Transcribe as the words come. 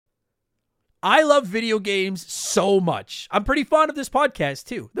I love video games so much. I'm pretty fond of this podcast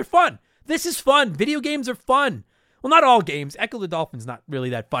too. They're fun. This is fun. Video games are fun. Well, not all games. Echo the Dolphin's not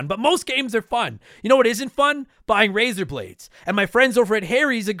really that fun, but most games are fun. You know what isn't fun? Buying razor blades. And my friends over at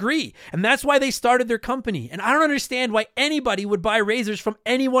Harry's agree. And that's why they started their company. And I don't understand why anybody would buy razors from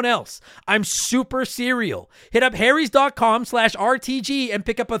anyone else. I'm super serial. Hit up harrys.com/RTG and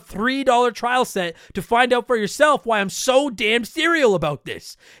pick up a $3 trial set to find out for yourself why I'm so damn serial about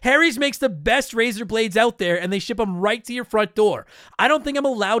this. Harry's makes the best razor blades out there and they ship them right to your front door. I don't think I'm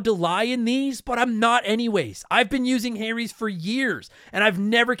allowed to lie in these, but I'm not anyways. I've been using Harry's for years and I've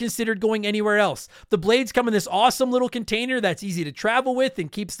never considered going anywhere else. The blades come in this awesome little container that's easy to travel with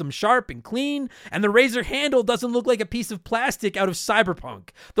and keeps them sharp and clean, and the razor handle doesn't look like a piece of plastic out of Cyberpunk.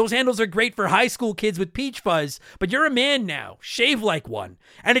 Those handles are great for high school kids with peach fuzz, but you're a man now. Shave like one.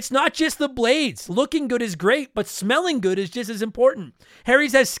 And it's not just the blades. Looking good is great, but smelling good is just as important.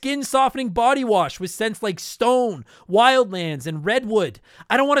 Harry's has skin softening body wash with scents like stone, wildlands, and redwood.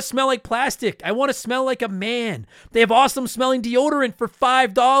 I don't want to smell like plastic. I want to smell like a man. They have awesome smelling deodorant for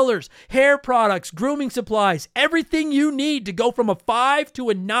 $5, hair products, grooming supplies, everything you need to go from a 5 to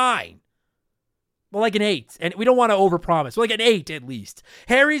a 9. Well, like an 8. And we don't want to overpromise. Well, like an 8 at least.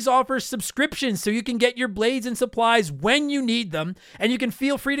 Harry's offers subscriptions so you can get your blades and supplies when you need them, and you can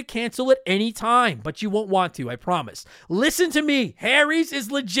feel free to cancel at any time, but you won't want to, I promise. Listen to me. Harry's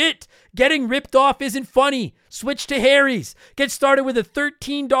is legit. Getting ripped off isn't funny. Switch to Harry's. Get started with a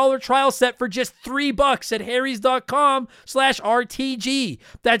 $13 trial set for just $3 at harrys.com/RTG.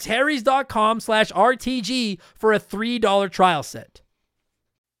 That's harrys.com/RTG for a $3 trial set.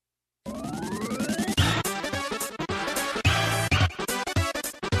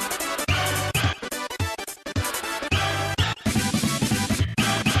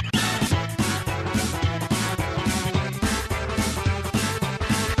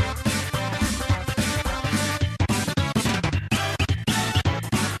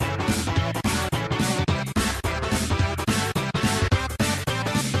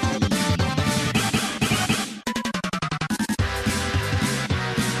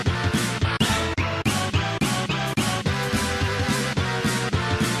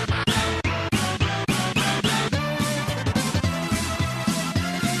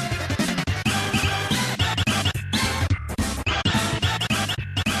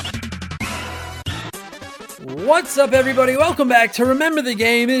 What's up, everybody? Welcome back to Remember the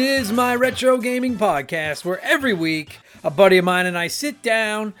Game. It is my retro gaming podcast where every week a buddy of mine and I sit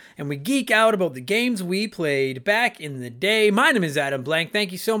down and we geek out about the games we played back in the day. My name is Adam Blank.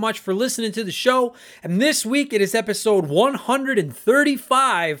 Thank you so much for listening to the show. And this week it is episode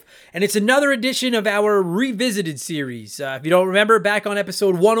 135, and it's another edition of our Revisited series. If you don't remember, back on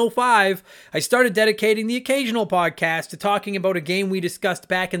episode 105, I started dedicating the occasional podcast to talking about a game we discussed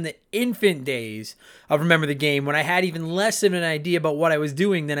back in the infant days of Remember the Game, when I had even less of an idea about what I was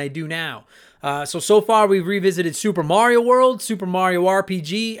doing than I do now. So far we've revisited Super Mario World, Super Mario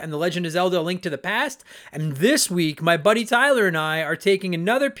RPG, and The Legend of Zelda: A Link to the Past. And this week, my buddy Tyler and I are taking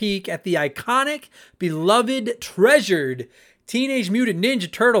another peek at the iconic, beloved, treasured Teenage Mutant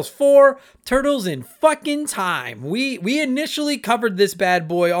Ninja Turtles 4, Turtles in Fucking Time. We initially covered this bad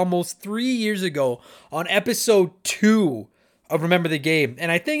boy almost 3 years ago on episode 2 of Remember the Game.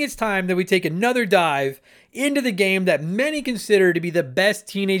 And I think it's time that we take another dive into the game that many consider to be the best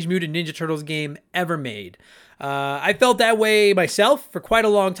Teenage Mutant Ninja Turtles game ever made. I felt that way myself for quite a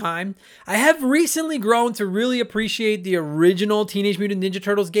long time. I have recently grown to really appreciate the original Teenage Mutant Ninja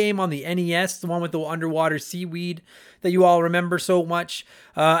Turtles game on the NES, the one with the underwater seaweed that you all remember so much,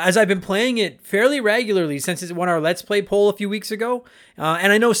 as I've been playing it fairly regularly since it won our Let's Play poll a few weeks ago.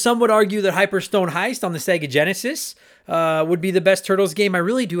 And I know some would argue that Hyperstone Heist on the Sega Genesis would be the best Turtles game. I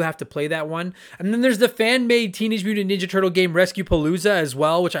really do have to play that one. And then there's the fan-made Teenage Mutant Ninja Turtle game Rescue Palooza as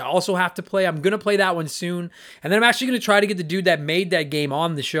well, which I also have to play. I'm going to play that one soon. And then I'm actually going to try to get the dude that made that game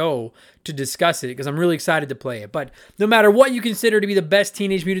on the show to discuss it, because I'm really excited to play it. But no matter what you consider to be the best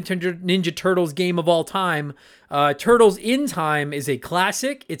Teenage Mutant Ninja Turtles game of all time, Turtles in Time is a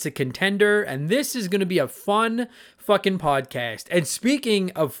classic. It's a contender, and this is going to be a fun fucking podcast. And speaking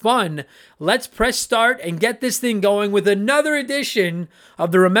of fun, let's press start and get this thing going with another edition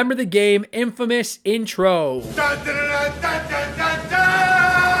of the Remember the Game infamous intro. Dun, dun, dun, dun, dun, dun, dun.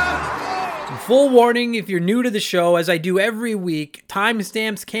 Full warning, if you're new to the show, as I do every week,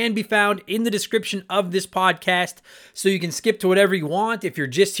 timestamps can be found in the description of this podcast, so you can skip to whatever you want if you're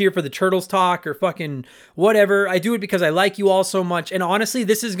just here for the Turtles talk or fucking whatever. I do it because I like you all so much, and honestly,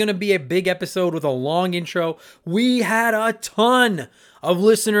 this is going to be a big episode with a long intro. We had a ton of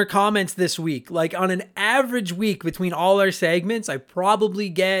listener comments this week. Like, on an average week between all our segments, I probably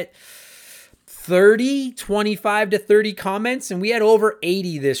get 25 to 30 comments, and we had over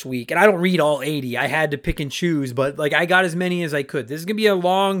 80 this week. And I don't read all 80. I had to pick and choose, but like I got as many as I could. This is going to be a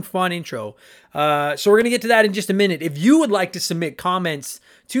long, fun intro. So we're going to get to that in just a minute. If you would like to submit comments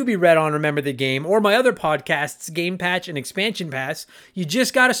to be read on Remember the Game or my other podcasts, Game Patch and Expansion Pass, you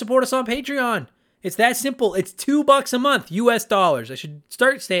just got to support us on Patreon. It's that simple. It's $2 a month, US dollars. I should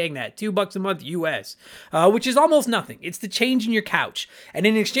start saying that. $2 a month, US, which is almost nothing. It's the change in your couch. And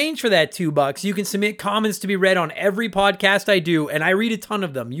in exchange for that $2, you can submit comments to be read on every podcast I do, and I read a ton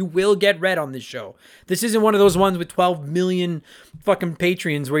of them. You will get read on this show. This isn't one of those ones with 12 million fucking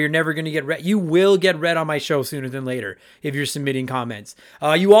Patreons where you're never going to get read. You will get read on my show sooner than later if you're submitting comments.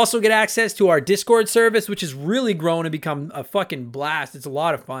 You also get access to our Discord service, which has really grown and become a fucking blast. It's a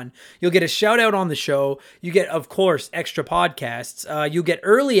lot of fun. You'll get a shout out on the show. You get, of course, extra podcasts. You get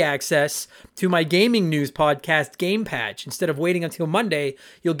early access to my gaming news podcast, Game Patch. Instead of waiting until Monday,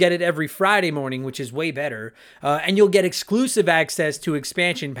 you'll get it every Friday morning, which is way better. And you'll get exclusive access to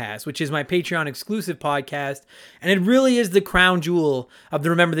Expansion Pass, which is my Patreon exclusive podcast. And it really is the crown jewel of the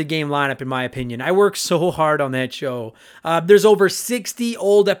Remember the Game lineup, in my opinion. I work so hard on that show. There's over 60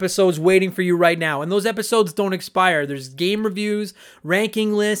 old episodes waiting for you right now, and those episodes don't expire. There's game reviews,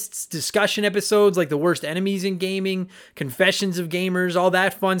 ranking lists, discussion episodes like the worst enemies in gaming, confessions of gamers, all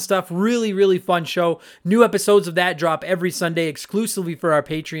that fun stuff. Really, really fun show. New episodes of that drop every Sunday exclusively for our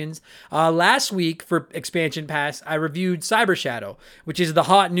Patreons. Last week for Expansion Pass, I reviewed Cyber Shadow, which is the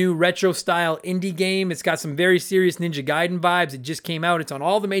hot new retro style indie game. It's got some very serious Ninja Gaiden vibes. It just came out. It's on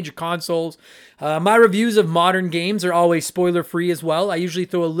all the major consoles. My reviews of modern games are always spoiler free as well. I usually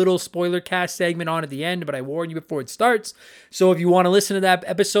throw a little spoiler cast segment on at the end, but I warn you before it starts. So if you want to listen to that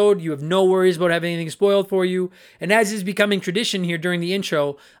episode, you have no worries about having anything spoiled for you. And as is becoming tradition here during the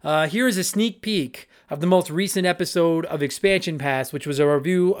intro, here is a sneak peek of the most recent episode of Expansion Pass, which was a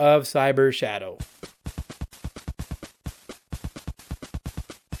review of Cyber Shadow.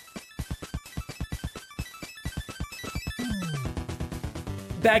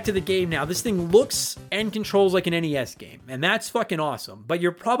 Back to the game now. This thing looks and controls like an NES game, and that's fucking awesome. But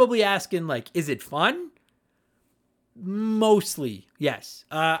you're probably asking, like, is it fun? Mostly, yes.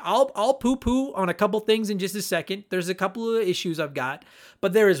 I'll poo-poo on a couple things in just a second. There's a couple of issues I've got,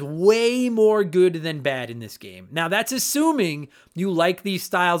 but there is way more good than bad in this game. Now, that's assuming you like these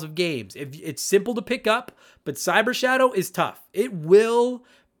styles of games. If it's simple to pick up, but Cyber Shadow is tough. It will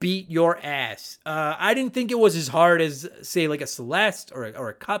beat your ass. I didn't think it was as hard as, say, like a Celeste or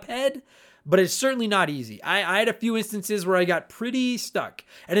a Cuphead, but it's certainly not easy. I had a few instances where I got pretty stuck,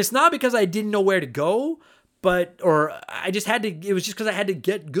 and it's not because I didn't know where to go, or I just had to, it was just because I had to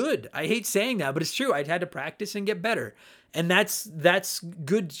get good. I hate saying that, but it's true. I had to practice and get better, and that's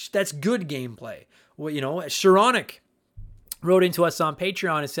good. That's good gameplay. Well, Sharonic wrote into us on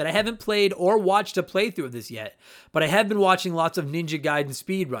Patreon and said, I haven't played or watched a playthrough of this yet, but I have been watching lots of Ninja Gaiden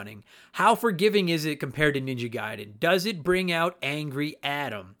speedrunning. How forgiving is it compared to Ninja Gaiden? Does it bring out Angry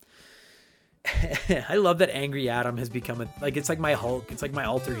Adam? I love that Angry Adam has become it's like my Hulk. It's like my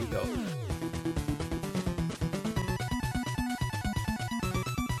alter ego.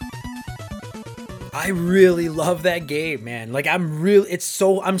 I really love that game, man.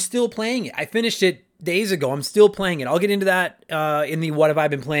 I'm still playing it. I finished it days ago. I'm still playing it. I'll get into that in the What Have I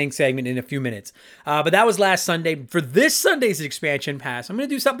Been Playing segment in a few minutes. But that was last Sunday. For this Sunday's Expansion Pass, I'm going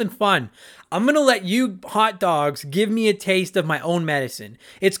to do something fun. I'm going to let you hot dogs give me a taste of my own medicine.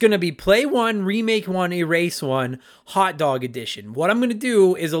 It's going to be Play 1, Remake 1, Erase 1, Hot Dog Edition. What I'm going to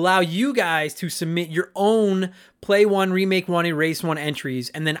do is allow you guys to submit your own Play 1, Remake 1, Erase 1 entries,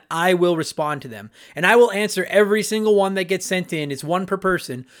 and then I will respond to them. And I will answer every single one that gets sent in. It's one per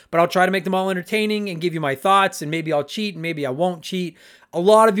person, but I'll try to make them all entertaining and give you my thoughts, and maybe I'll cheat, and maybe I won't cheat. A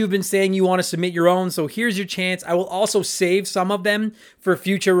lot of you have been saying you want to submit your own, so here's your chance. I will also save some of them for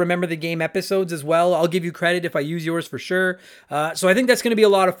future Remember the Game episodes as well. I'll give you credit if I use yours for sure. So I think that's going to be a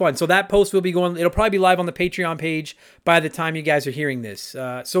lot of fun. So that post will be going, it'll probably be live on the Patreon page by the time you guys are hearing this.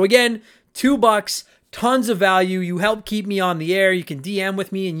 So again, $2, tons of value. You help keep me on the air. You can DM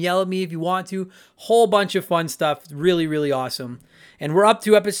with me and yell at me if you want to. Whole bunch of fun stuff. Really, really awesome. And we're up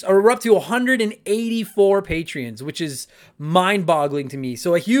to 184 Patreons, which is mind-boggling to me.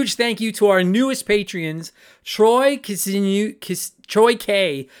 So a huge thank you to our newest Patreons, Troy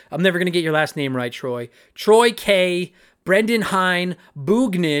K. I'm never going to get your last name right, Troy. Troy K, Brendan Hine,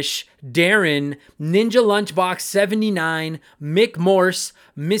 Boognish, Darren, Ninja Lunchbox 79, Mick Morse,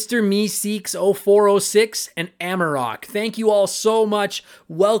 Mr. Me Seeks 0406, and Amarok. Thank you all so much.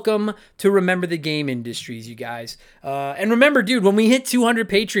 Welcome to Remember the Game Industries, you guys. And remember, dude, when we hit 200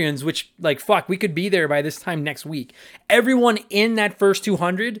 Patreons, which, like, fuck, we could be there by this time next week, everyone in that first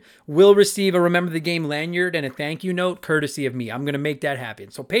 200 will receive a Remember the Game lanyard and a thank you note courtesy of me. I'm going to make that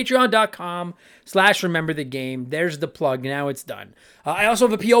happen. So patreon.com/Remember the Game. There's the plug. Now it's done. I also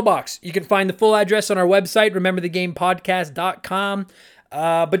have a P.O. Box. You can find the full address on our website, rememberthegamepodcast.com.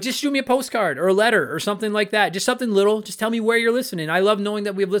 But just shoot me a postcard or a letter or something like that. Just something little. Just tell me where you're listening. I love knowing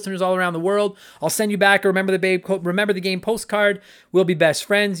that we have listeners all around the world. I'll send you back a Remember the Game postcard. We'll be best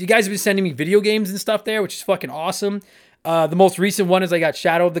friends. You guys have been sending me video games and stuff there, which is fucking awesome. The most recent one is I got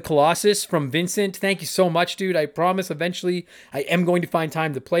Shadow of the Colossus from Vincent. Thank you so much, dude. I promise eventually I am going to find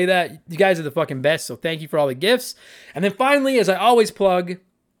time to play that. You guys are the fucking best, so thank you for all the gifts. And then finally, as I always plug,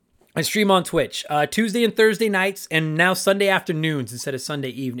 I stream on Twitch Tuesday and Thursday nights, and now Sunday afternoons instead of Sunday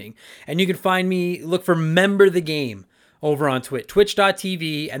evening. And you can find me, look for Member the Game over on Twitch,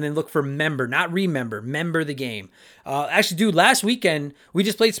 twitch.tv, and then look for Member, not Remember, Member the Game. Actually, dude, last weekend, we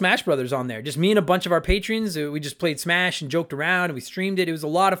just played Smash Brothers on there. Just me and a bunch of our patrons, we just played Smash and joked around, and we streamed it. It was a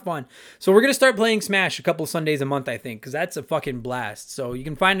lot of fun. So we're going to start playing Smash a couple of Sundays a month, I think, because that's a fucking blast. So you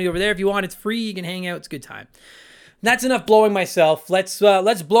can find me over there if you want. It's free. You can hang out. It's a good time. That's enough blowing myself. Let's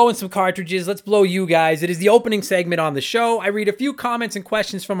blow in some cartridges. Let's blow you guys. It is the opening segment on the show. I read a few comments and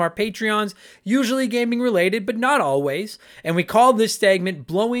questions from our Patreons, usually gaming related, but not always. And we call this segment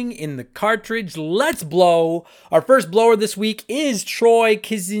Blowing in the Cartridge. Let's blow. Our first blower this week is Troy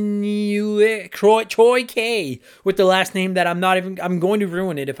K, with the last name that I'm going to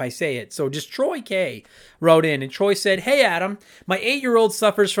ruin it if I say it. So just Troy K wrote in, and Troy said, "Hey Adam, my 8-year-old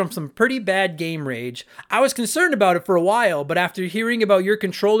suffers from some pretty bad game rage. I was concerned about it for a while, but after hearing about your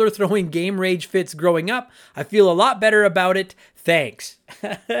controller throwing game rage fits growing up, I feel a lot better about it. Thanks."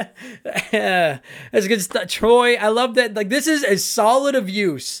 That's good stuff, Troy. I love that. Like, this is as solid of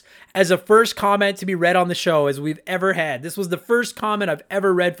use as a first comment to be read on the show as we've ever had. This was the first comment I've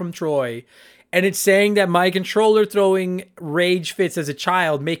ever read from Troy. And it's saying that my controller throwing rage fits as a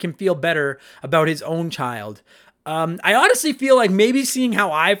child make him feel better about his own child. I honestly feel like maybe seeing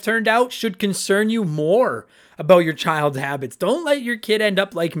how I've turned out should concern you more about your child's habits. Don't let your kid end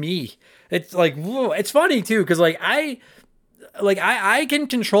up like me. It's like, whoa. It's funny too, because I can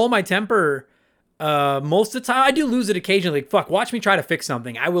control my temper most of the time. I do lose it occasionally. Like, fuck, watch me try to fix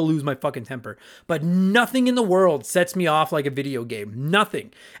something. I will lose my fucking temper. But nothing in the world sets me off like a video game.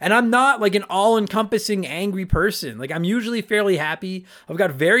 Nothing. And I'm not like an all-encompassing angry person. Like, I'm usually fairly happy. I've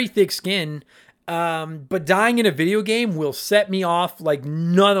got very thick skin. But dying in a video game will set me off like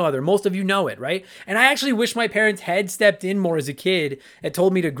none other. Most of you know it, right? And I actually wish my parents had stepped in more as a kid and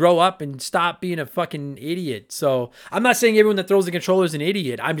told me to grow up and stop being a fucking idiot. So I'm not saying everyone that throws the controller is an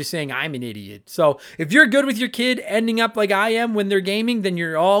idiot. I'm just saying I'm an idiot. So if you're good with your kid ending up like I am when they're gaming, then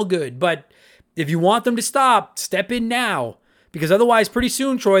you're all good. But if you want them to stop, step in now. Because otherwise, pretty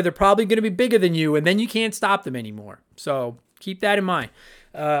soon, Troy, they're probably going to be bigger than you, and then you can't stop them anymore. So keep that in mind.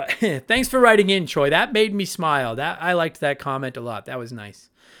 Thanks for writing in, Troy. That made me smile. I liked that comment a lot. That was nice.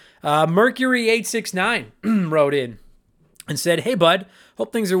 Mercury869 wrote in and said, "Hey, bud.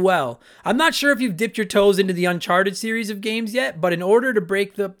 Hope things are well. I'm not sure if you've dipped your toes into the Uncharted series of games yet, but in order to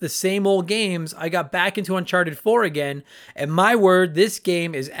break the same old games, I got back into Uncharted 4 again, and my word, this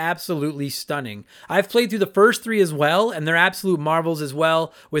game is absolutely stunning. I've played through the first 3 as well, and they're absolute marvels as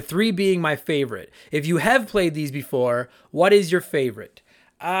well, with 3 being my favorite. If you have played these before, what is your favorite?"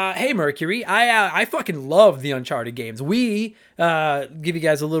 Hey Mercury, I fucking love the Uncharted games. We give you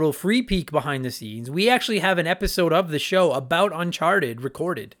guys a little free peek behind the scenes. We actually have an episode of the show about Uncharted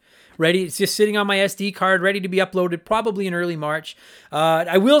recorded. Ready? It's just sitting on my SD card, ready to be uploaded probably in early March.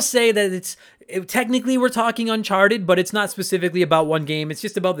 I will say that technically we're talking Uncharted, but it's not specifically about one game. It's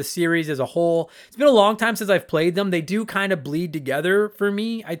just about the series as a whole. It's been a long time since I've played them. They do kind of bleed together for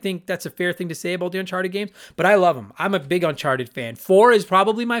me. I think that's a fair thing to say about the Uncharted games, but I love them. I'm a big Uncharted fan. 4 is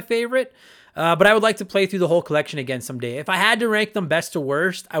probably my favorite, but I would like to play through the whole collection again someday. If I had to rank them best to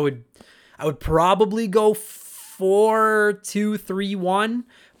worst, I would probably go 4, 2, 3, 1.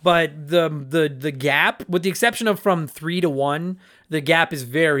 But the gap, with the exception of from 3 to 1, the gap is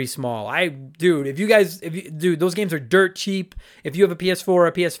very small. Those games are dirt cheap. If you have a PS4 or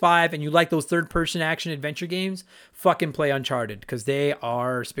a PS5 and you like those third-person action adventure games, fucking play Uncharted because they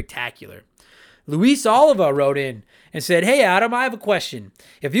are spectacular. Luis Oliva wrote in and said, "Hey Adam, I have a question.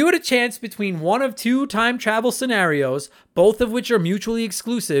 If you had a chance between one of 2 time travel scenarios, both of which are mutually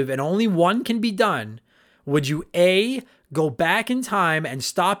exclusive and only one can be done, Would you A, go back in time and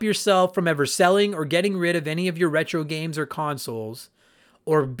stop yourself from ever selling or getting rid of any of your retro games or consoles?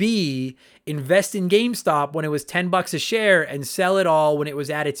 Or B, invest in GameStop when it was $10 a share and sell it all when it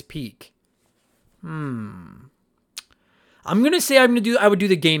was at its peak? I'm going to say I would do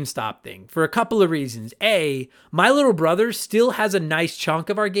the GameStop thing for a couple of reasons. A, my little brother still has a nice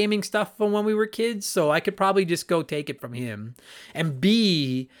chunk of our gaming stuff from when we were kids, so I could probably just go take it from him. And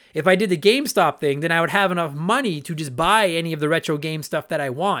B, if I did the GameStop thing, then I would have enough money to just buy any of the retro game stuff that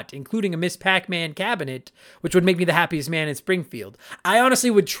I want, including a Miss Pac-Man cabinet, which would make me the happiest man in Springfield. I honestly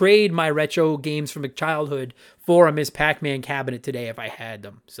would trade my retro games from childhood for a Miss Pac-Man cabinet today if I had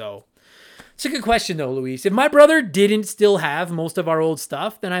them. So it's a good question, though, Luis. If my brother didn't still have most of our old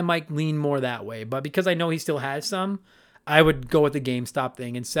stuff, then I might lean more that way. But because I know he still has some, I would go with the GameStop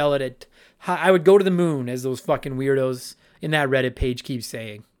thing and sell it at... I would go to the moon, as those fucking weirdos in that Reddit page keep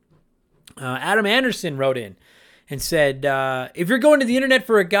saying. Adam Anderson wrote in and said, if you're going to the internet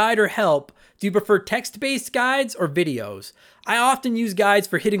for a guide or help, do you prefer text-based guides or videos? I often use guides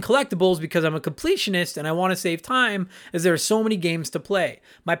for hidden collectibles because I'm a completionist and I want to save time as there are so many games to play.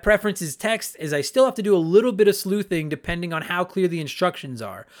 My preference is text as I still have to do a little bit of sleuthing depending on how clear the instructions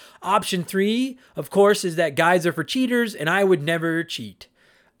are. Option 3, of course, is that guides are for cheaters and I would never cheat.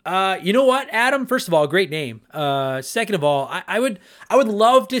 You know what, Adam? First of all, great name. Second of all, I would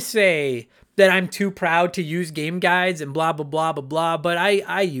love to say that I'm too proud to use game guides and blah, blah, blah, blah, blah, but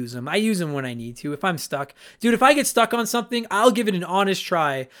I use them. I use them when I need to. If I'm stuck. Dude, if I get stuck on something, I'll give it an honest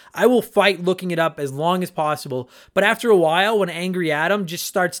try. I will fight looking it up as long as possible. But after a while, when Angry Adam just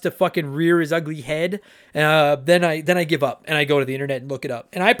starts to fucking rear his ugly head, then I give up and I go to the internet and look it up.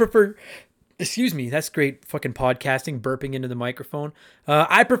 And I prefer... Excuse me, that's great fucking podcasting, burping into the microphone.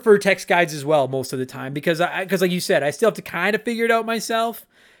 I prefer text guides as well most of the time because like you said, I still have to kind of figure it out myself.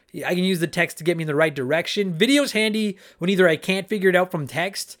 I can use the text to get me in the right direction. Video's handy when either I can't figure it out from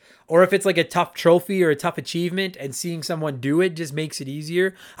text or if it's like a tough trophy or a tough achievement and seeing someone do it just makes it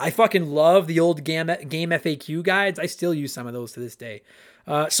easier. I fucking love the old game FAQ guides. I still use some of those to this day.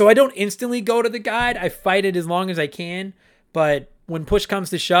 So I don't instantly go to the guide. I fight it as long as I can. But when push comes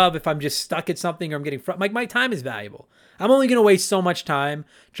to shove, if I'm just stuck at something or I'm getting like my time is valuable. I'm only going to waste so much time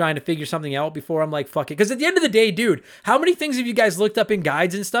trying to figure something out before I'm like, fuck it. Because at the end of the day, dude, how many things have you guys looked up in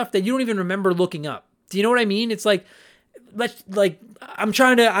guides and stuff that you don't even remember looking up? Do you know what I mean? It's like,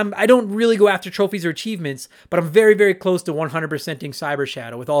 I don't really go after trophies or achievements, but I'm very, very close to 100%ing Cyber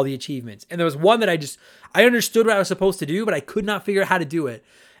Shadow with all the achievements. And there was one that I understood what I was supposed to do, but I could not figure out how to do it.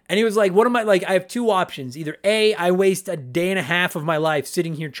 And he was like, I have two options. Either A, I waste a day and a half of my life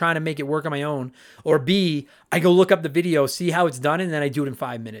sitting here trying to make it work on my own. Or B, I go look up the video, see how it's done, and then I do it in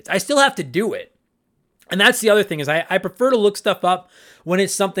 5 minutes. I still have to do it. And that's the other thing is I prefer to look stuff up when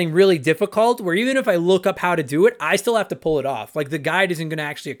it's something really difficult, where even if I look up how to do it, I still have to pull it off. Like the guide isn't going to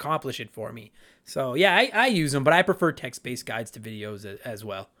actually accomplish it for me. So yeah, I use them, but I prefer text-based guides to videos as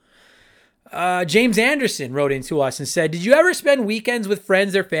well. James Anderson wrote into us and said, did you ever spend weekends with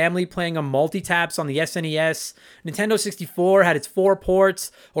friends or family playing on multi-taps on the SNES? Nintendo 64 had its 4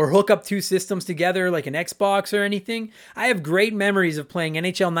 ports, or hook up 2 systems together like an Xbox or anything? I have great memories of playing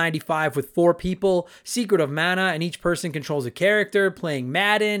NHL 95 with 4 people, Secret of Mana, and each person controls a character, playing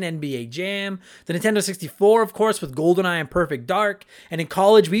Madden, NBA Jam, the Nintendo 64, of course, with GoldenEye and Perfect Dark, and in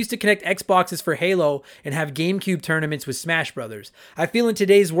college, we used to connect Xboxes for Halo and have GameCube tournaments with Smash Brothers. I feel in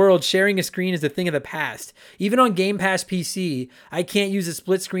today's world, sharing a screen is a thing of the past. Even on Game Pass PC, I can't use a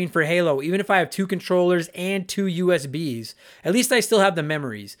split screen for Halo, even if I have 2 controllers and 2 USBs. At least I still have the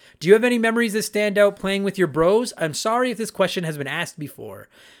memories. Do you have any memories that stand out playing with your bros? I'm sorry if this question has been asked before.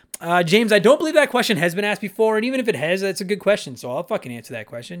 James, I don't believe that question has been asked before, and even if it has, that's a good question, so I'll fucking answer that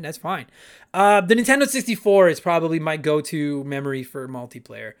question. That's fine. The Nintendo 64 is probably my go-to memory for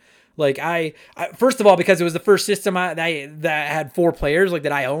multiplayer. Like I first of all, because it was the first system that had 4 players, like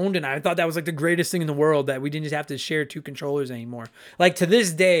that I owned, and I thought that was like the greatest thing in the world that we didn't just have to share 2 controllers anymore. Like to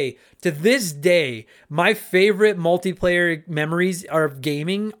this day, my favorite multiplayer memories of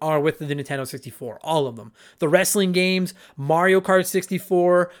gaming are with the Nintendo 64. All of them. The wrestling games, Mario Kart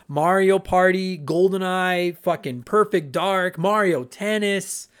 64, Mario Party, GoldenEye, fucking Perfect Dark, Mario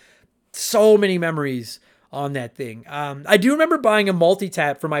Tennis. So many memories on that thing. I do remember buying a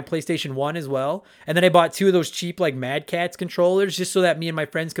multi-tap for my PlayStation 1 as well. And then I bought 2 of those cheap like Mad Catz controllers just so that me and my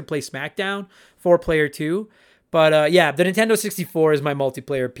friends could play SmackDown 4-player too. But yeah, the Nintendo 64 is my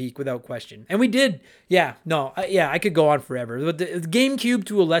multiplayer peak without question. And we did, I could go on forever. The GameCube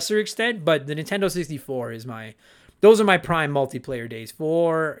to a lesser extent, but the Nintendo 64 is those are my prime multiplayer days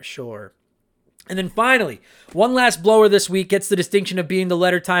for sure. And then finally, one last blower this week gets the distinction of being the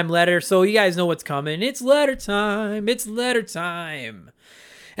letter time letter. So you guys know what's coming. It's letter time. It's letter time.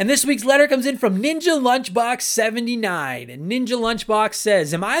 And this week's letter comes in from Ninja Lunchbox 79. And Ninja Lunchbox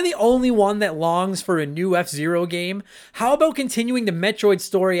says, am I the only one that longs for a new F-Zero game? How about continuing the Metroid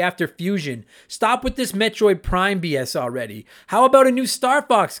story after Fusion? Stop with this Metroid Prime BS already. How about a new Star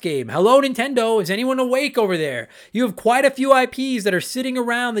Fox game? Hello, Nintendo. Is anyone awake over there? You have quite a few IPs that are sitting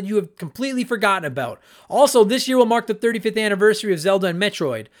around that you have completely forgotten about. Also, this year will mark the 35th anniversary of Zelda and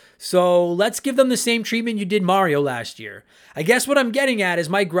Metroid. So let's give them the same treatment you did Mario last year. I guess what I'm getting at is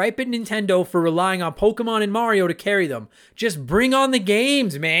my gripe at Nintendo for relying on Pokemon and Mario to carry them. Just bring on the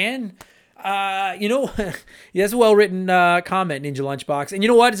games, man. That's a well-written comment, Ninja Lunchbox. And you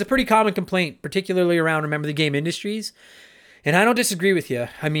know what? It's a pretty common complaint, particularly around Remember the Game industries. And I don't disagree with you.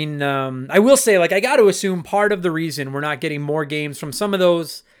 I mean, I will say, I got to assume part of the reason we're not getting more games from some of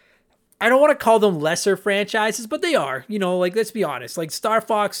those, I don't want to call them lesser franchises, but they are. Let's be honest. Star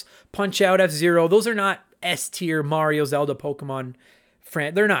Fox, Punch-Out, F-Zero, those are not S-tier Mario, Zelda, Pokemon.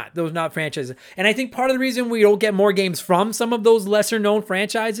 They're not. Those are not franchises. And I think part of the reason we don't get more games from some of those lesser-known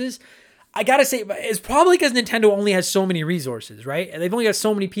franchises, I gotta say, it's probably because Nintendo only has so many resources, right? And they've only got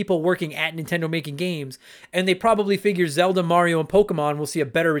so many people working at Nintendo making games, and they probably figure Zelda, Mario, and Pokemon will see a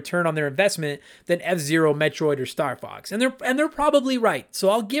better return on their investment than F-Zero, Metroid, or Star Fox. And they're probably right. So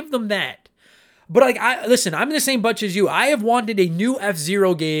I'll give them that. But listen, I'm in the same bunch as you. I have wanted a new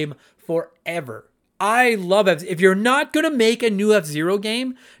F-Zero game forever. I love F-Zero. If you're not going to make a new F-Zero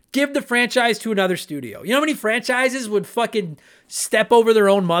game, give the franchise to another studio. You know how many franchises would fucking step over their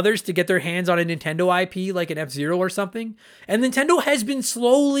own mothers to get their hands on a Nintendo IP like an F-Zero or something? And Nintendo has been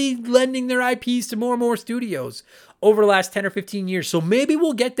slowly lending their IPs to more and more studios over the last 10 or 15 years. So maybe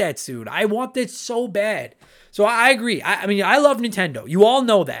we'll get that soon. I want this so bad. So I agree. I mean, I love Nintendo. You all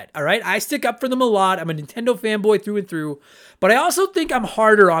know that, all right? I stick up for them a lot. I'm a Nintendo fanboy through and through. But I also think I'm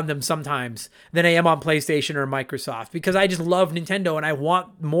harder on them sometimes than I am on PlayStation or Microsoft because I just love Nintendo and I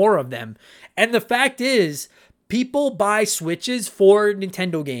want more of them. And the fact is, people buy Switches for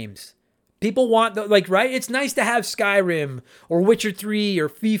Nintendo games. People want, right? It's nice to have Skyrim or Witcher 3 or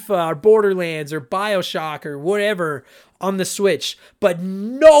FIFA or Borderlands or Bioshock or whatever on the Switch. But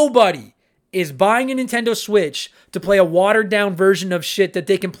nobody is buying a Nintendo Switch to play a watered-down version of shit that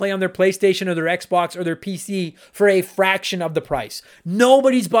they can play on their PlayStation or their Xbox or their PC for a fraction of the price.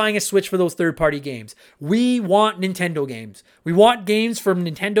 Nobody's buying a Switch for those third-party games. We want Nintendo games. We want games from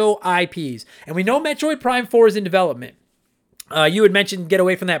Nintendo IPs. And we know Metroid Prime 4 is in development. You had mentioned get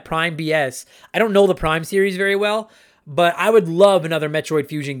away from that Prime BS. I don't know the Prime series very well, but I would love another Metroid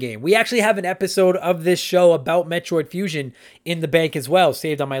Fusion game. We actually have an episode of this show about Metroid Fusion in the bank as well,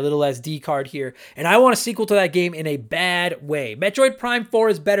 saved on my little SD card here. And I want a sequel to that game in a bad way. Metroid Prime 4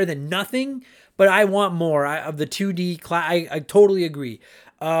 is better than nothing, but I want more of the 2D class. I totally agree.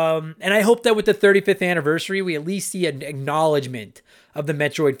 And I hope that with the 35th anniversary, we at least see an acknowledgement of the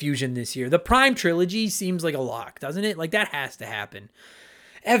Metroid Fusion this year. The Prime trilogy seems like a lock, doesn't it? That has to happen.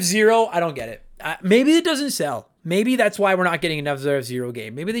 F-Zero, I don't get it. Maybe it doesn't sell. Maybe that's why we're not getting another F-Zero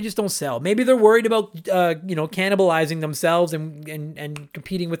game. Maybe they just don't sell. Maybe they're worried about, cannibalizing themselves and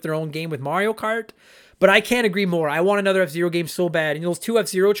competing with their own game with Mario Kart. But I can't agree more. I want another F-Zero game so bad. And those 2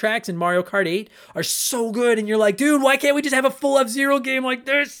 F-Zero tracks in Mario Kart 8 are so good. And you're like, dude, why can't we just have a full F-Zero game like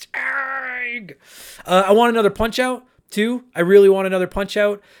this? I want another Punch-Out. Too. I really want another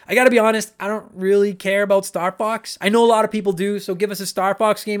Punch-Out. I gotta be honest, I don't really care about Star Fox. I know a lot of people do, so give us a Star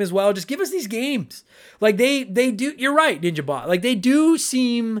Fox game as well. Just give us these games. They do, you're right, Ninja Bot. They do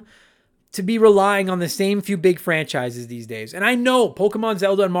seem to be relying on the same few big franchises these days. And I know Pokemon,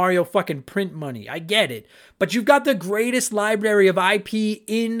 Zelda, and Mario fucking print money. I get it. But you've got the greatest library of IP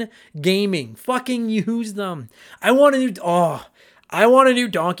in gaming. Fucking use them. I want a new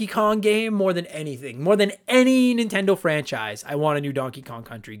Donkey Kong game more than anything. More than any Nintendo franchise. I want a new Donkey Kong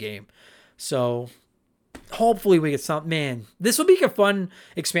Country game. So, hopefully we get something. Man, this will be a fun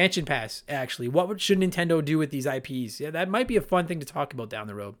expansion pass, actually. What should Nintendo do with these IPs? Yeah, that might be a fun thing to talk about down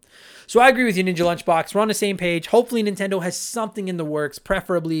the road. So, I agree with you, Ninja Lunchbox. We're on the same page. Hopefully Nintendo has something in the works,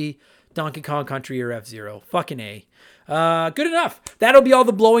 preferably Donkey Kong Country or F-Zero. Fucking A. Good enough. That'll be all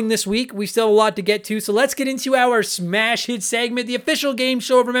the blowing this week. We still have a lot to get to, so let's get into our smash hit segment, the official game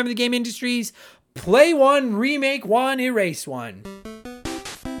show of Remember the Game Industries. Play one, remake one, erase one.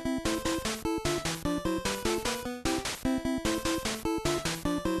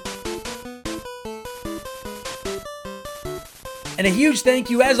 And a huge thank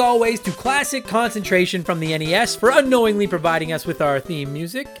you, as always, to Classic Concentration from the NES for unknowingly providing us with our theme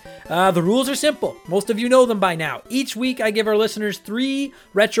music. The rules are simple. Most of you know them by now. Each week, I give our listeners 3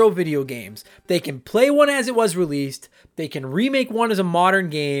 retro video games. They can play one as it was released. They can remake one as a modern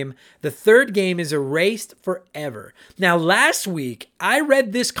game. The third game is erased forever. Now, last week, I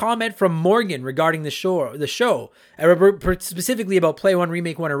read this comment from Morgan regarding the show, specifically about Play One,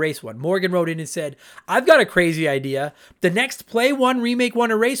 Remake One, Erase One. Morgan wrote in and said, I've got a crazy idea. The next Play One, Remake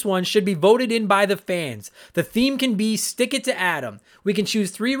One, Erase One should be voted in by the fans. The theme can be Stick It to Adam. We can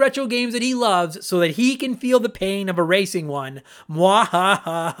choose 3 retro games that he loves so that he can feel the pain of erasing one.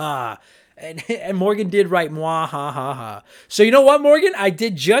 Mwahaha. And Morgan did write mwahaha. So you know what, Morgan? I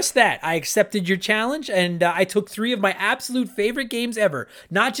did just that. I accepted your challenge, and I took 3 of my absolute favorite games ever.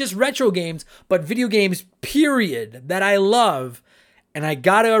 Not just retro games, but video games, period, that I love. And I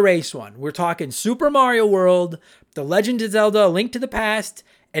gotta erase one. We're talking Super Mario World, The Legend of Zelda, A Link to the Past,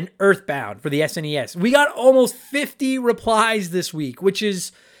 and Earthbound for the SNES. We got almost 50 replies this week, which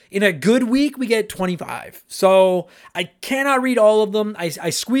is, in a good week, we get 25. So I cannot read all of them. I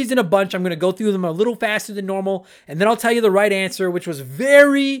squeezed in a bunch. I'm going to go through them a little faster than normal, and then I'll tell you the right answer, which was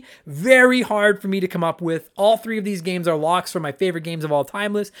very, very hard for me to come up with. All 3 of these games are locks for my favorite games of all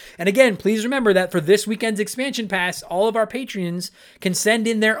time list. And again, please remember that for this weekend's expansion pass, all of our Patreons can send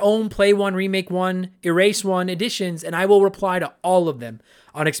in their own Play One, Remake One, Erase One editions, and I will reply to all of them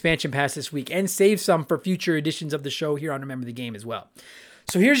on expansion pass this week and save some for future editions of the show here on Remember the Game as well.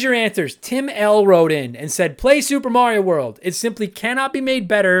 So here's your answers. Tim L. wrote in and said, play Super Mario World. It simply cannot be made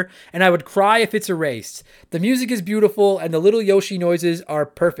better, and I would cry if it's erased. The music is beautiful, and the little Yoshi noises are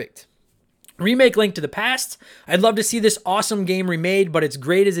perfect. Remake Link to the Past. I'd love to see this awesome game remade, but it's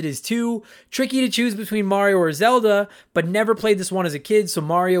great as it is too. Tricky to choose between Mario or Zelda, but never played this one as a kid, so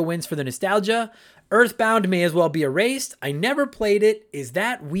Mario wins for the nostalgia. Earthbound may as well be erased. I never played it. Is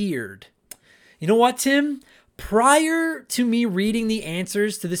that weird? You know what, Tim? Prior to me reading the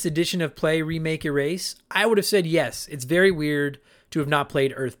answers to this edition of Play, Remake, Erase, I would have said yes, it's very weird to have not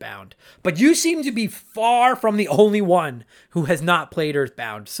played Earthbound. But you seem to be far from the only one who has not played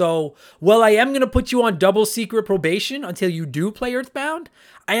Earthbound. So, while I am going to put you on double secret probation until you do play Earthbound,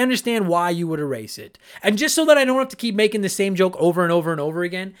 I understand why you would erase it. And just so that I don't have to keep making the same joke over and over and over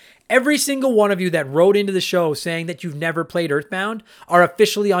again, every single one of you that wrote into the show saying that you've never played Earthbound are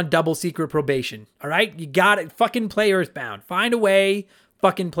officially on double secret probation. All right? You got it. Fucking play Earthbound. Find a way.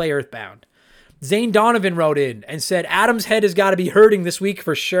 Fucking play Earthbound. Zane Donovan wrote in and said, Adam's head has got to be hurting this week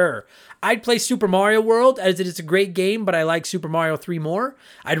for sure. I'd play Super Mario World as it is a great game, but I like Super Mario 3 more.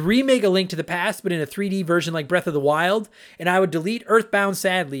 I'd remake A Link to the Past, but in a 3D version like Breath of the Wild. And I would delete Earthbound,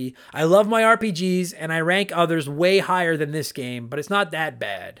 sadly. I love my RPGs, and I rank others way higher than this game, but it's not that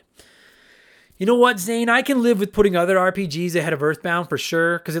bad. You know what, Zane? I can live with putting other RPGs ahead of Earthbound for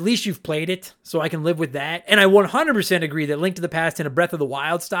sure, because at least you've played it, so I can live with that. And I 100% agree that Link to the Past in a Breath of the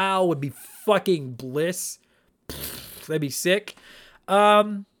Wild style would be fucking bliss. That'd be sick.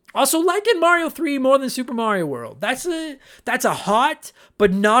 Also, liking Mario 3 more than Super Mario World. That's a hot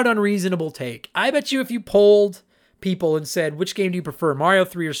but not unreasonable take. I bet you if you polled people and said, which game do you prefer, Mario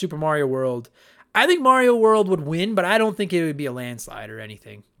 3 or Super Mario World, I think Mario World would win, but I don't think it would be a landslide or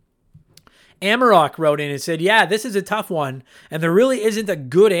anything. Amarok wrote in and said, yeah, this is a tough one, and there really isn't a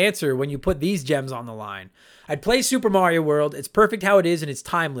good answer when you put these gems on the line. I'd play Super Mario World. It's perfect how it is, and it's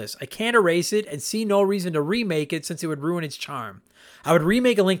timeless. I can't erase it and see no reason to remake it since it would ruin its charm. I would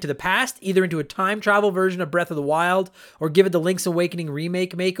remake A Link to the Past, either into a time travel version of Breath of the Wild or give it the Link's Awakening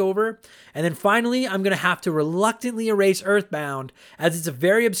remake makeover. And then finally, I'm going to have to reluctantly erase Earthbound, as it's a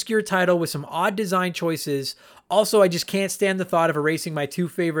very obscure title with some odd design choices. Also, I just can't stand the thought of erasing my 2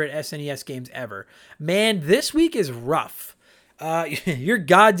 favorite SNES games ever. Man, this week is rough. You're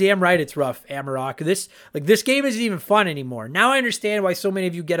goddamn right it's rough, Amarok. This game isn't even fun anymore. Now I understand why so many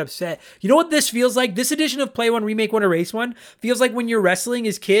of you get upset. You know what this feels like? This edition of Play One, Remake One, Erase One feels like when you're wrestling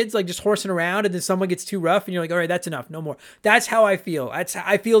as kids, like just horsing around, and then someone gets too rough, and you're like, all right, that's enough, no more. That's how I feel.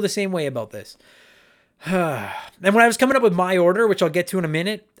 I feel the same way about this. And when I was coming up with my order, which I'll get to in a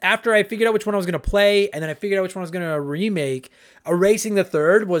minute, after I figured out which one I was going to play, and then I figured out which one I was going to remake, erasing the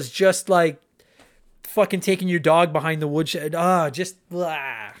third was just like fucking taking your dog behind the woodshed. I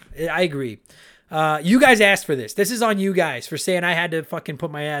agree. You guys asked for this. This is on you guys for saying I had to fucking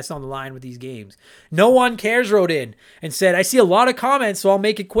put my ass on the line with these games. No One Cares wrote in and said, I see a lot of comments, so I'll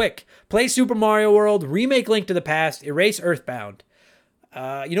make it quick. Play Super Mario World, remake Link to the Past, erase Earthbound.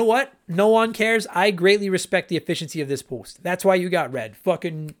 You know what? No One Cares. I greatly respect the efficiency of this post. That's why you got read.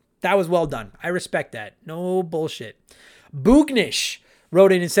 Fucking, that was well done. I respect that. No bullshit. Boognish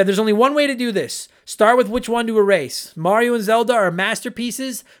wrote in and said, there's only one way to do this. Start with which one to erase. Mario and Zelda are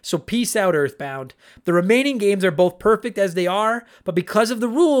masterpieces, so peace out, Earthbound. The remaining games are both perfect as they are, but because of the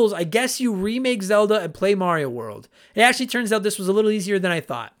rules, I guess you remake Zelda and play Mario World. It actually turns out this was a little easier than I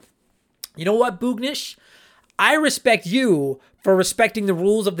thought. You know what, Boognish? I respect you for respecting the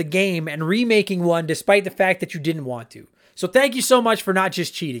rules of the game and remaking one despite the fact that you didn't want to. So thank you so much for not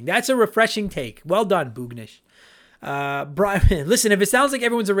just cheating. That's a refreshing take. Well done, Boognish. Brian, listen, if it sounds like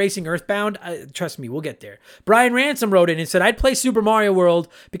everyone's erasing Earthbound, trust me, we'll get there. Brian Ransom wrote in and said, I'd play Super Mario World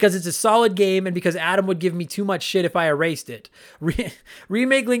because it's a solid game and because Adam would give me too much shit if I erased it.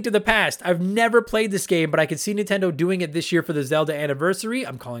 Remake Link to the Past. I've never played this game, but I could see Nintendo doing it this year for the Zelda anniversary.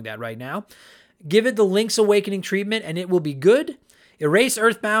 I'm calling that right now. Give it the Link's Awakening treatment and it will be good. Erase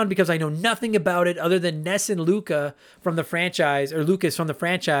Earthbound because I know nothing about it other than Ness and Lucas from the franchise,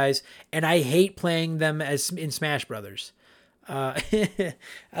 and I hate playing them as in Smash Brothers. I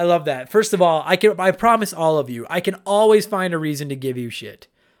love that. First of all, I promise all of you, I can always find a reason to give you shit.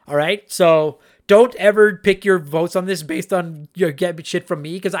 All right? So don't ever pick your votes on this based on your get shit from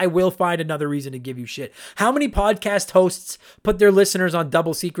me, because I will find another reason to give you shit. How many podcast hosts put their listeners on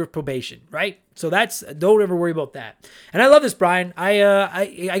double secret probation, right? So don't ever worry about that. And I love this, Brian.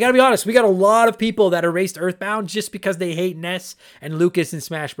 I gotta be honest, we got a lot of people that erased Earthbound just because they hate Ness and Lucas and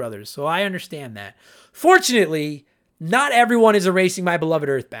Smash Brothers. So I understand that. Fortunately, not everyone is erasing my beloved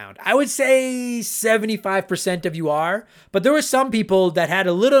Earthbound. I would say 75% of you are, but there were some people that had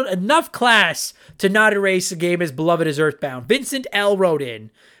enough class to not erase a game as beloved as Earthbound. Vincent L. wrote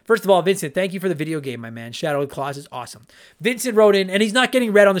in. First of all, Vincent, thank you for the video game, my man. Shadow of the Colossus is awesome. Vincent wrote in, and he's not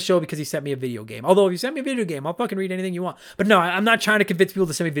getting read on the show because he sent me a video game. Although if you send me a video game, I'll fucking read anything you want. But no, I'm not trying to convince people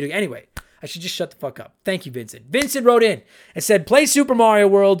to send me a video game. Anyway, I should just shut the fuck up. Thank you, Vincent. Vincent wrote in and said, play Super Mario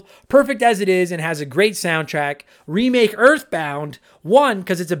World, perfect as it is and has a great soundtrack. Remake Earthbound, 1,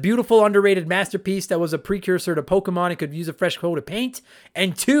 because it's a beautiful, underrated masterpiece that was a precursor to Pokemon and could use a fresh coat of paint.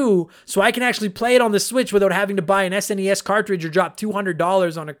 And 2, so I can actually play it on the Switch without having to buy an SNES cartridge or drop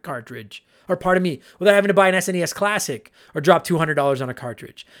 $200 on a cartridge. Or pardon me, without having to buy an SNES Classic or drop $200 on a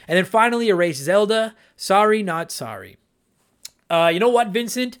cartridge. And then finally, erase Zelda. Sorry, not sorry. You know what,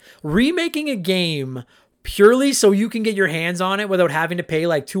 Vincent? Remaking a game purely so you can get your hands on it without having to pay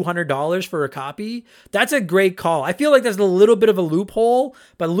like $200 for a copy, that's a great call. I feel like there's a little bit of a loophole,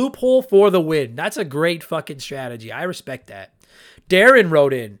 but loophole for the win. That's a great fucking strategy. I respect that. Darren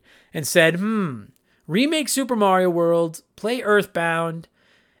wrote in and said, remake Super Mario World, play Earthbound,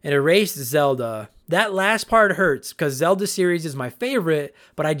 and erase Zelda. That last part hurts because Zelda series is my favorite,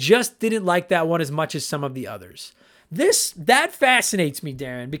 but I just didn't like that one as much as some of the others. That fascinates me,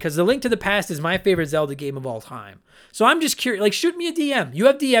 Darren, because The Link to the Past is my favorite Zelda game of all time. So I'm just curious, like, shoot me a DM. You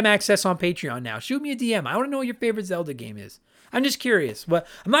have DM access on Patreon now. Shoot me a DM. I want to know what your favorite Zelda game is. I'm just curious. But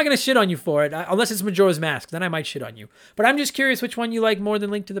I'm not going to shit on you for it, unless it's Majora's Mask. Then I might shit on you. But I'm just curious which one you like more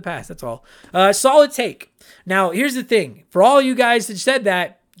than Link to the Past. That's all. Solid take. Now, here's the thing. For all you guys that said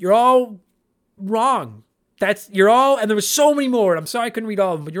that, you're all wrong. And there was so many more. I'm sorry I couldn't read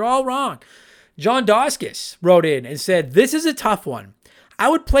all of them, but you're all wrong. John Doskis wrote in and said, this is a tough one. I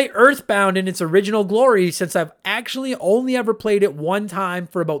would play Earthbound in its original glory since I've actually only ever played it one time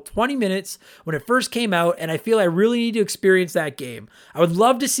for about 20 minutes when it first came out, and I feel I really need to experience that game. I would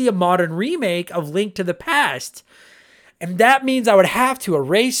love to see a modern remake of Link to the Past, and that means I would have to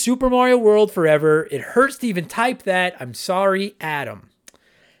erase Super Mario World forever. It hurts to even type that. I'm sorry, Adam.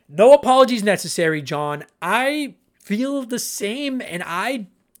 No apologies necessary, John. I feel the same, and I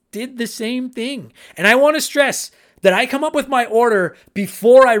did the same thing. And I want to stress that I come up with my order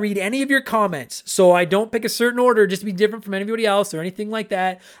before I read any of your comments. So I don't pick a certain order just to be different from anybody else or anything like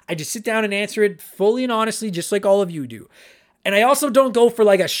that. I just sit down and answer it fully and honestly, just like all of you do. And I also don't go for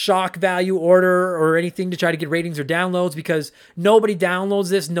like a shock value order or anything to try to get ratings or downloads, because nobody downloads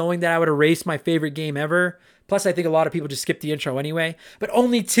this knowing that I would erase my favorite game ever. Plus, I think a lot of people just skip the intro anyway. But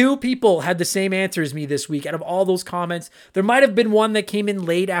only 2 people had the same answer as me this week out of all those comments. There might have been one that came in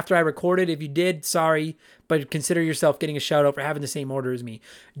late after I recorded. If you did, sorry, but consider yourself getting a shout out for having the same order as me.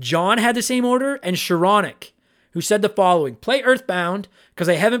 John had the same order, and Sharonic, who said the following: play Earthbound because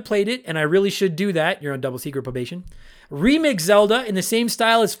I haven't played it and I really should do that. You're on double secret probation. Remake Zelda in the same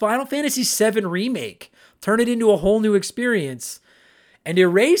style as Final Fantasy VII Remake. Turn it into a whole new experience. And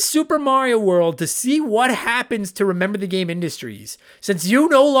erase Super Mario World to see what happens to Remember the Game Industries. Since you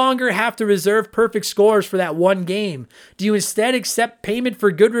no longer have to reserve perfect scores for that one game, do you instead accept payment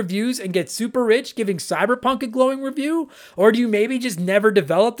for good reviews and get super rich giving Cyberpunk a glowing review? Or do you maybe just never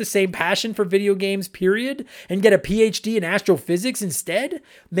develop the same passion for video games, period, and get a PhD in astrophysics instead?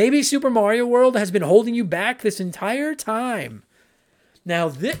 Maybe Super Mario World has been holding you back this entire time.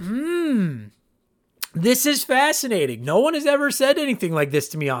 Now, This is fascinating. No one has ever said anything like this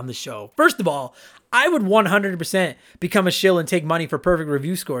to me on the show. First of all, I would 100% become a shill and take money for perfect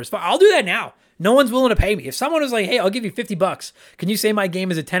review scores. I'll do that now. No one's willing to pay me. If someone was like, hey, I'll give you $50. Can you say my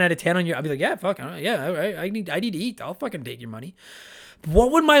game is a 10 out of 10 on your... I'll be like, yeah, fuck. Yeah, all right. I need to eat. I'll fucking take your money.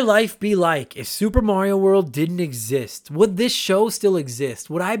 What would my life be like if Super Mario World didn't exist? Would this show still exist?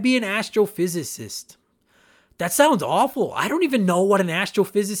 Would I be an astrophysicist? That sounds awful. I don't even know what an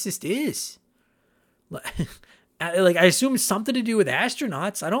astrophysicist is. Like, I assume something to do with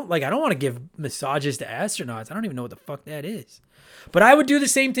astronauts. I don't want to give massages to astronauts. I don't even know what the fuck that is. But I would do the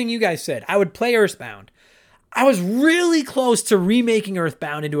same thing you guys said. I would play Earthbound. I was really close to remaking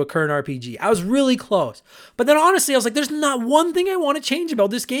Earthbound into a current RPG. I was really close. But then honestly, I was like, there's not one thing I want to change about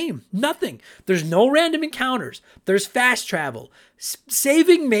this game. Nothing. There's no random encounters. There's fast travel.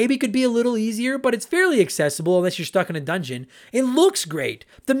 Saving maybe could be a little easier, but it's fairly accessible unless you're stuck in a dungeon. It looks great.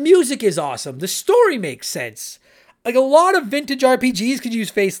 The music is awesome. The story makes sense. Like, a lot of vintage RPGs could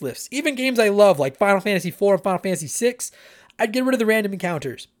use facelifts. Even games I love, like Final Fantasy IV and Final Fantasy VI, I'd get rid of the random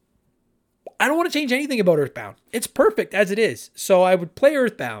encounters. I don't want to change anything about Earthbound. It's perfect as it is. So I would play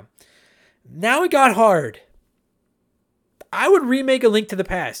Earthbound. Now it got hard. I would remake A Link to the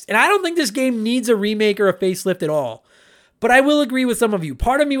Past. And I don't think this game needs a remake or a facelift at all. But I will agree with some of you.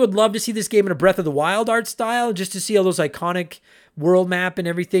 Part of me would love to see this game in a Breath of the Wild art style, just to see all those iconic world map and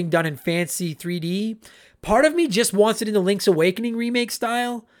everything done in fancy 3D. Part of me just wants it in the Link's Awakening remake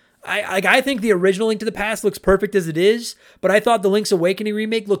style. I think the original Link to the Past looks perfect as it is, but I thought the Link's Awakening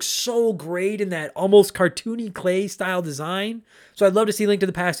remake looks so great in that almost cartoony clay style design. So I'd love to see Link to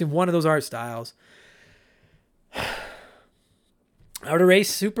the Past in one of those art styles. I would erase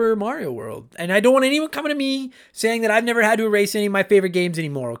Super Mario World. And I don't want anyone coming to me saying that I've never had to erase any of my favorite games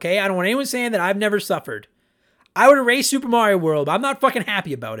anymore, okay? I don't want anyone saying that I've never suffered. I would erase Super Mario World, but I'm not fucking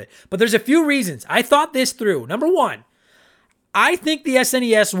happy about it. But there's a few reasons. I thought this through. Number one, I think the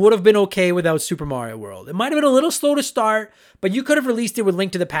SNES would have been okay without Super Mario World. It might have been a little slow to start, but you could have released it with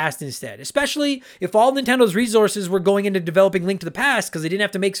Link to the Past instead. Especially if all Nintendo's resources were going into developing Link to the Past because they didn't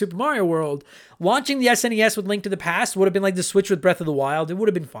have to make Super Mario World. Launching the SNES with Link to the Past would have been like the Switch with Breath of the Wild. It would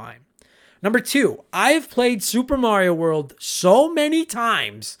have been fine. Number two, I've played Super Mario World so many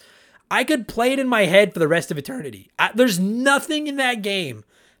times, I could play it in my head for the rest of eternity. There's nothing in that game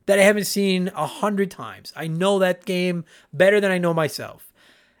that I haven't seen 100 times. I know that game better than I know myself.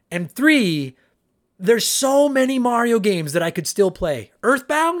 And three, there's so many Mario games that I could still play.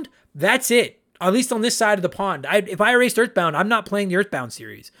 Earthbound, that's it. At least on this side of the pond. If I erased Earthbound, I'm not playing the Earthbound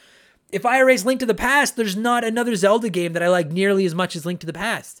series. If I erase Link to the Past, there's not another Zelda game that I like nearly as much as Link to the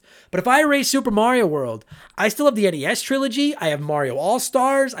Past. But if I erase Super Mario World, I still have the NES trilogy, I have Mario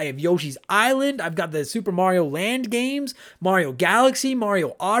All-Stars, I have Yoshi's Island, I've got the Super Mario Land games, Mario Galaxy,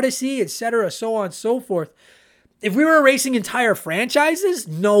 Mario Odyssey, etc., so on and so forth. If we were erasing entire franchises,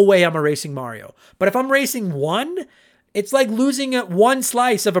 no way I'm erasing Mario. But if I'm erasing one, it's like losing one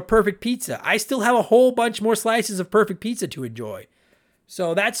slice of a perfect pizza. I still have a whole bunch more slices of perfect pizza to enjoy.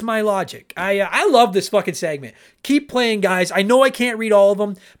 So that's my logic. I love this fucking segment. Keep playing, guys. I know I can't read all of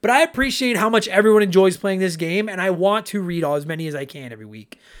them, but I appreciate how much everyone enjoys playing this game, and I want to read as many as I can every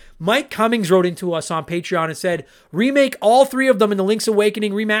week. Mike Cummings wrote into us on Patreon and said, remake all three of them in the Link's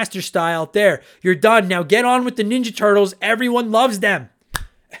Awakening remaster style. There, you're done. Now get on with the Ninja Turtles. Everyone loves them.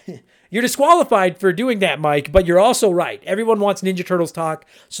 You're disqualified for doing that, Mike, but you're also right. Everyone wants Ninja Turtles talk.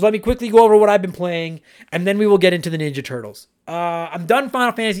 So let me quickly go over what I've been playing, and then we will get into the Ninja Turtles. I'm done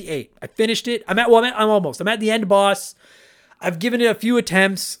Final Fantasy VIII. I finished it. I'm almost. I'm at the end boss. I've given it a few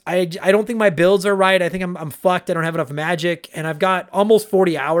attempts. I don't think my builds are right. I think I'm fucked. I don't have enough magic, and I've got almost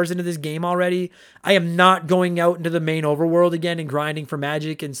 40 hours into this game already. I am not going out into the main overworld again and grinding for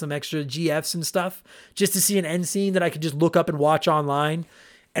magic and some extra GFs and stuff just to see an end scene that I could just look up and watch online.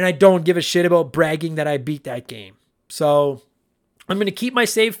 And I don't give a shit about bragging that I beat that game. So I'm going to keep my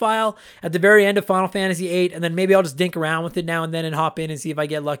save file at the very end of Final Fantasy VIII, and then maybe I'll just dink around with it now and then and hop in and see if I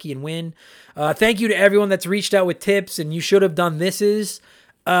get lucky and win. Thank you to everyone that's reached out with tips, and you should have done thises.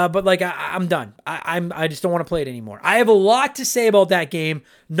 But like I'm done. I just don't want to play it anymore. I have a lot to say about that game.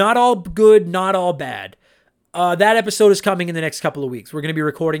 Not all good, not all bad. That episode is coming in the next couple of weeks. We're going to be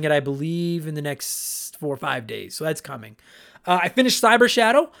recording it, I believe, in the next 4 or 5 days. So that's coming. I finished Cyber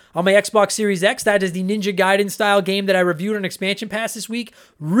Shadow on my Xbox Series X. That is the Ninja Gaiden style game that I reviewed on Expansion Pass this week.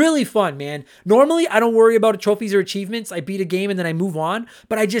 Really fun, man. Normally, I don't worry about trophies or achievements. I beat a game and then I move on,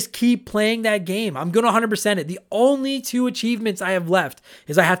 but I just keep playing that game. I'm going to 100% it. The only 2 achievements I have left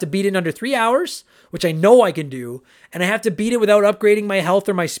is I have to beat it in under 3 hours, which I know I can do, and I have to beat it without upgrading my health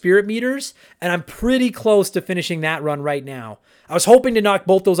or my spirit meters, and I'm pretty close to finishing that run right now. I was hoping to knock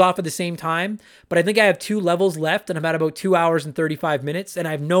both those off at the same time, but I think I have 2 levels left and I'm at about 2 hours and 35 minutes and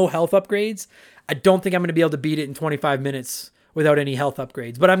I have no health upgrades. I don't think I'm going to be able to beat it in 25 minutes without any health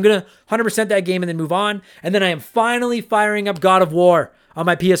upgrades, but I'm going to 100% that game and then move on. And then I am finally firing up God of War on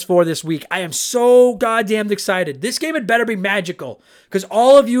my PS4 this week. I am so goddamn excited. This game had better be magical because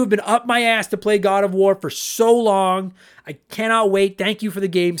all of you have been up my ass to play God of War for so long. I cannot wait. Thank you for the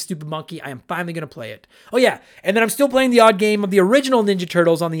game, Stupid Monkey. I am finally going to play it. Oh yeah, and then I'm still playing the odd game of the original Ninja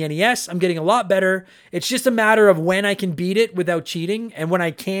Turtles on the NES. I'm getting a lot better. It's just a matter of when I can beat it without cheating, and when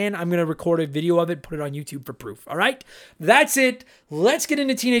I can, I'm going to record a video of it, put it on YouTube for proof. All right? That's it. Let's get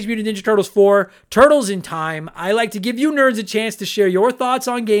into Teenage Mutant Ninja Turtles 4, Turtles in Time. I like to give you nerds a chance to share your thoughts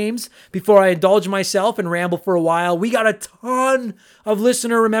on games before I indulge myself and ramble for a while. We got a ton of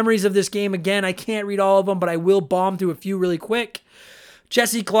listener memories of this game. Again, I can't read all of them, but I will bomb through a few really quick.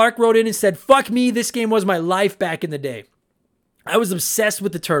 Jesse Clark wrote in and said, "Fuck me, this game was my life back in the day. I was obsessed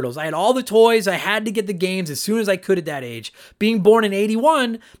with the Turtles. I had all the toys. I had to get the games as soon as I could at that age. Being born in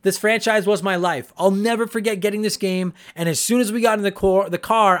 81, this franchise was my life. I'll never forget getting this game, and as soon as we got in the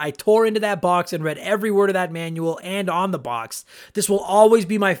car, I tore into that box and read every word of that manual and on the box. This will always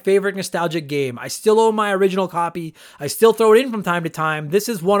be my favorite nostalgic game. I still own my original copy. I still throw it in from time to time. This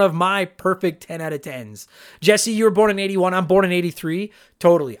is one of my perfect 10 out of 10s. Jesse, you were born in 81. I'm born in 83.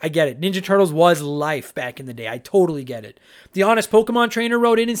 Totally. I get it. Ninja Turtles was life back in the day. I totally get it. The Honest Pokemon Trainer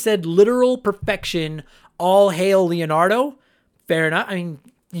wrote in and said, literal perfection. All hail Leonardo. Fair enough. I mean,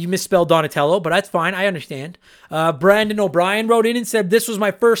 you misspelled Donatello, but that's fine. I understand. Brandon O'Brien wrote in and said, this was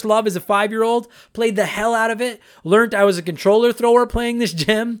my first love as a 5-year-old. Played the hell out of it. Learned I was a controller thrower playing this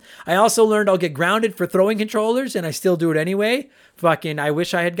gem. I also learned I'll get grounded for throwing controllers, and I still do it anyway. Fucking, I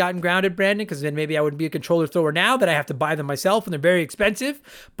wish I had gotten grounded, Brandon, because then maybe I wouldn't be a controller thrower now that I have to buy them myself, and they're very expensive.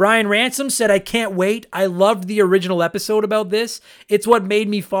 Brian Ransom said, I can't wait. I loved the original episode about this. It's what made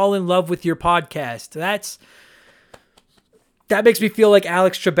me fall in love with your podcast. That makes me feel like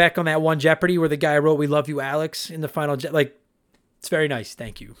Alex Trebek on that one Jeopardy where the guy wrote, "We love you, Alex," in the final. It's very nice.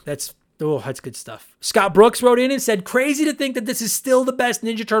 Thank you. That's good stuff. Scott Brooks wrote in and said, crazy to think that this is still the best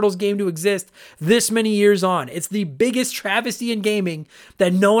Ninja Turtles game to exist this many years on. It's the biggest travesty in gaming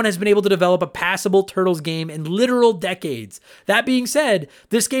that no one has been able to develop a passable Turtles game in literal decades. That being said,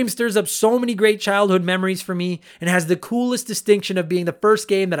 this game stirs up so many great childhood memories for me and has the coolest distinction of being the first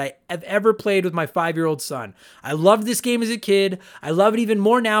game that I have ever played with my 5-year-old son. I loved this game as a kid. I love it even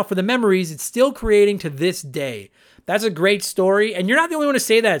more now for the memories it's still creating to this day. That's a great story, and you're not the only one to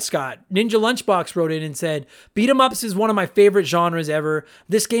say that, Scott. Ninja Lunchbox wrote in and said, beat 'em ups is one of my favorite genres ever.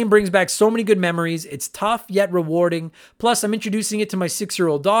 This game brings back so many good memories. It's tough yet rewarding. Plus, I'm introducing it to my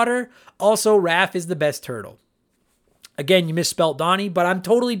 6-year-old daughter. Also, Raph is the best turtle. Again, you misspelled Donnie, but I'm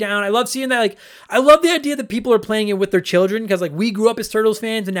totally down. I love seeing that. I love the idea that people are playing it with their children because, we grew up as Turtles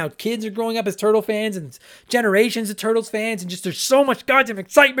fans, and now kids are growing up as Turtle fans, and generations of Turtles fans, and just there's so much goddamn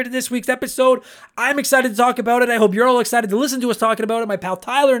excitement in this week's episode. I'm excited to talk about it. I hope you're all excited to listen to us talking about it. My pal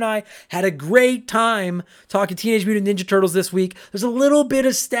Tyler and I had a great time talking Teenage Mutant Ninja Turtles this week. There's a little bit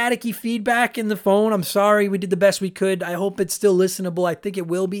of staticky feedback in the phone. I'm sorry. We did the best we could. I hope it's still listenable. I think it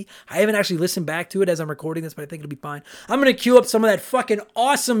will be. I haven't actually listened back to it as I'm recording this, but I think it'll be fine. I'm going to cue up some of that fucking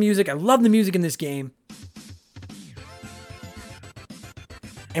awesome music. I love the music in this game.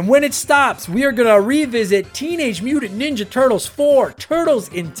 And when it stops, we are going to revisit Teenage Mutant Ninja Turtles 4, Turtles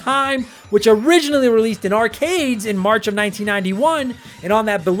in Time, which originally released in arcades in March of 1991, and on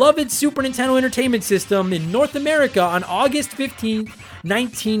that beloved Super Nintendo Entertainment System in North America on August 15th,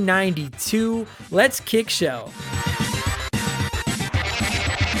 1992. Let's kick shell.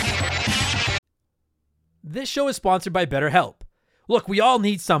 This show is sponsored by BetterHelp. Look, we all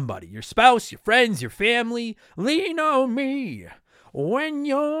need somebody. Your spouse, your friends, your family. Lean on me when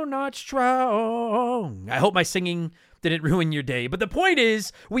you're not strong. I hope my singing didn't ruin your day. But the point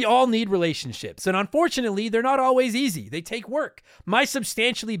is, we all need relationships. And unfortunately, they're not always easy. They take work. My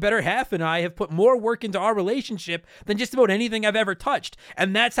substantially better half and I have put more work into our relationship than just about anything I've ever touched.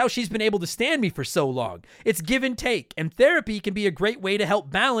 And that's how she's been able to stand me for so long. It's give and take. And therapy can be a great way to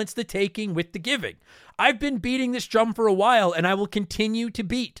help balance the taking with the giving. I've been beating this drum for a while, and I will continue to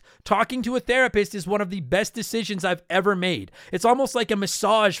beat. Talking to a therapist is one of the best decisions I've ever made. It's almost like a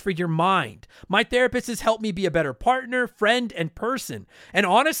massage for your mind. My therapist has helped me be a better partner, friend, and person. And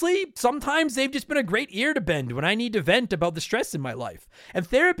honestly, sometimes they've just been a great ear to bend when I need to vent about the stress in my life. And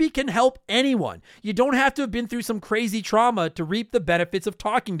therapy can help anyone. You don't have to have been through some crazy trauma to reap the benefits of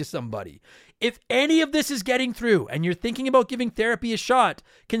talking to somebody. If any of this is getting through and you're thinking about giving therapy a shot,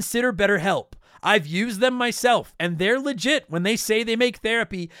 consider BetterHelp. I've used them myself, and they're legit when they say they make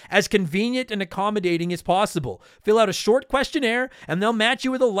therapy as convenient and accommodating as possible. Fill out a short questionnaire, and they'll match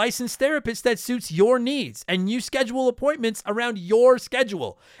you with a licensed therapist that suits your needs, and you schedule appointments around your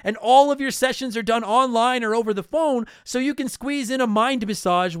schedule. And all of your sessions are done online or over the phone, so you can squeeze in a mind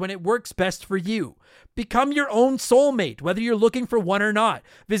massage when it works best for you. Become your own soulmate, whether you're looking for one or not.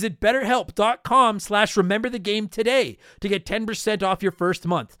 Visit BetterHelp.com/rememberthegame today to get 10% off your first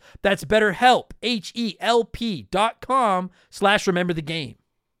month. That's BetterHelp, HELP.com/rememberthegame.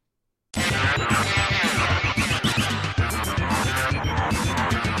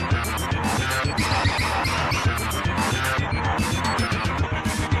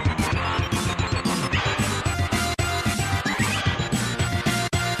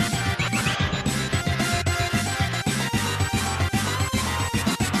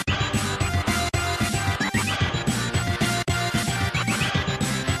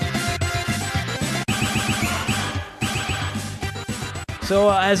 So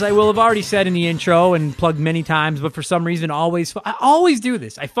as I will have already said in the intro and plugged many times, but for some reason I always do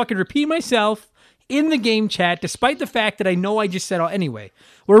this. I fucking repeat myself in the game chat, despite the fact that I know I just said, anyway,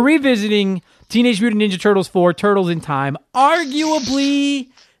 we're revisiting Teenage Mutant Ninja Turtles 4, Turtles in Time, arguably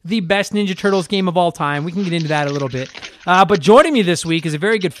the best Ninja Turtles game of all time. We can get into that a little bit. But joining me this week is a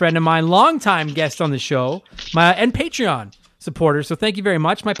very good friend of mine, longtime guest on the show, and Patreon supporter. So thank you very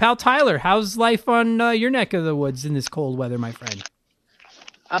much. My pal Tyler, how's life on your neck of the woods in this cold weather, my friend?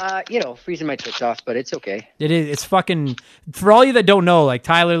 Freezing my tits off, but it's okay. It is. It's fucking, for all you that don't know, like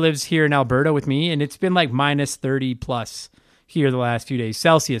Tyler lives here in Alberta with me, and it's been like minus 30 plus here the last few days.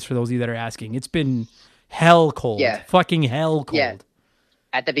 Celsius, for those of you that are asking. It's been hell cold. Yeah. Fucking hell cold. Yeah.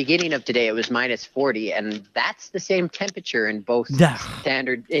 At the beginning of today, it was minus 40, and that's the same temperature in both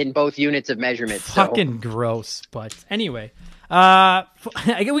units of measurement. Fucking gross. But anyway, we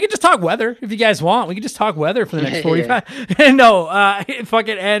can just talk weather if you guys want. We can just talk weather for the next 45. Fuck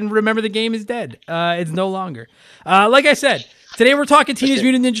it. And remember, the game is dead. It's no longer. Like I said, today we're talking Teenage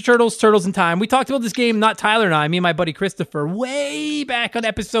Mutant Ninja Turtles, Turtles in Time. We talked about this game, not Tyler and I, me and my buddy Christopher, way back on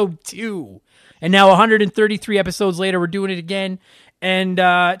episode 2. And now 133 episodes later, we're doing it again. And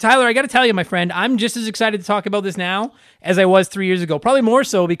Tyler, I got to tell you, my friend, I'm just as excited to talk about this now as I was 3 years ago. Probably more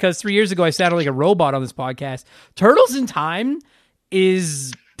so because 3 years ago I sounded like a robot on this podcast. Turtles in Time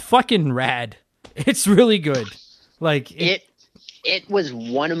is fucking rad. It's really good. Like it was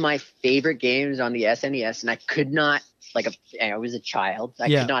one of my favorite games on the SNES, and I could not, I was a child. I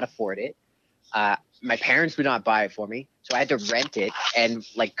could not afford it. My parents would not buy it for me, so I had to rent it and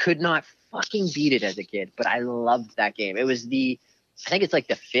could not fucking beat it as a kid. But I loved that game. It was I think it's the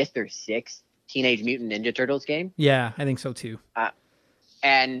 5th or 6th Teenage Mutant Ninja Turtles game. Yeah, I think so too.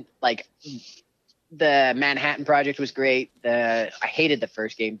 And the Manhattan Project was great. I hated the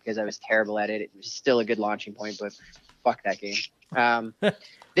first game because I was terrible at it. It was still a good launching point, but fuck that game.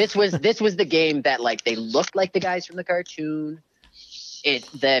 This was the game that they looked like the guys from the cartoon.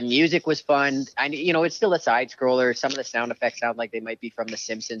 The music was fun. It's still a side scroller. Some of the sound effects sound like they might be from the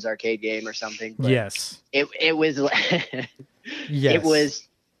Simpsons arcade game or something. But yes. It was yes. It was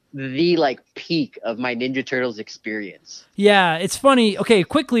the peak of my Ninja Turtles experience. Yeah, it's funny. Okay,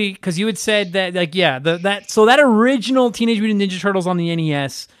 quickly, because you had said that that original Teenage Mutant Ninja Turtles on the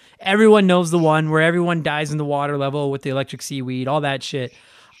NES, everyone knows the one where everyone dies in the water level with the electric seaweed, all that shit.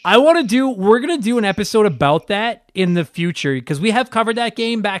 We're going to do an episode about that in the future because we have covered that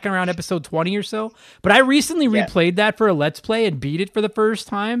game back around episode 20 or so. But I recently replayed that for a Let's Play and beat it for the first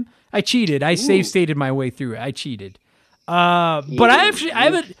time. I cheated. I save stated my way through it. I cheated. But I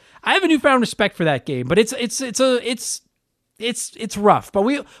have a newfound respect for that game. But it's rough. But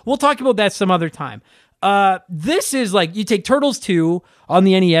we'll talk about that some other time. This is you take Turtles 2 on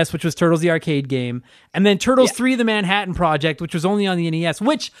the NES, which was Turtles the arcade game, and then Turtles 3 the Manhattan Project, which was only on the NES,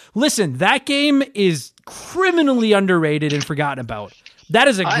 which, listen, that game is criminally underrated and forgotten about. That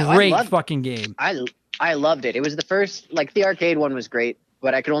is a great fucking game. I loved it. It was the first, the arcade one was great,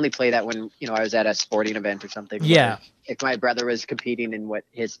 but I could only play that when, I was at a sporting event or something. Yeah. If my brother was competing in what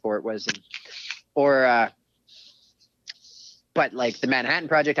his sport was, but the Manhattan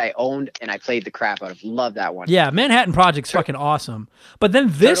Project I owned and I played the crap out of. Love that one. Yeah, Manhattan Project's fucking awesome. But then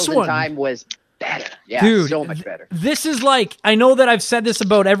this Turtles one, in Time was better. Yeah, dude, so much better. This is I know that I've said this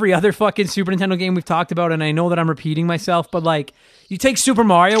about every other fucking Super Nintendo game we've talked about, and I know that I'm repeating myself, but you take Super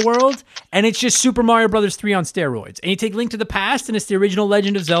Mario World and it's just Super Mario Brothers 3 on steroids. And you take Link to the Past and it's the original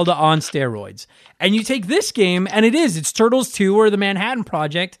Legend of Zelda on steroids. And you take this game and it's Turtles 2 or the Manhattan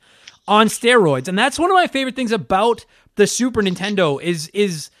Project on steroids. And that's one of my favorite things about the Super Nintendo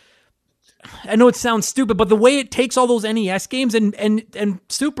is I know it sounds stupid, but the way it takes all those NES games and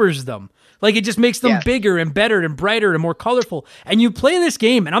supers them. Like, it just makes them Yeah. bigger and better and brighter and more colorful. And you play this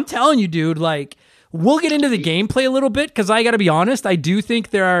game, and I'm telling you, dude, like, we'll get into the gameplay a little bit, because I got to be honest, I do think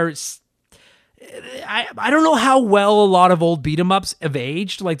there are... I don't know how well a lot of old beat 'em ups have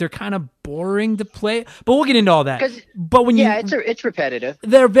aged. Like, they're kind of boring to play, but we'll get into all that. But when it's repetitive.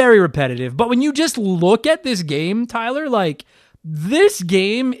 They're very repetitive. But when you just look at this game, Tyler, like, this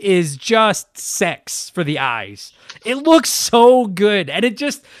game is just sex for the eyes. It looks so good. And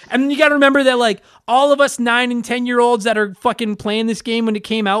you got to remember that, like, all of us 9 and 10-year-olds that are fucking playing this game when it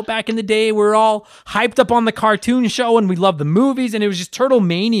came out back in the day, we're all hyped up on the cartoon show and we love the movies, and it was just Turtle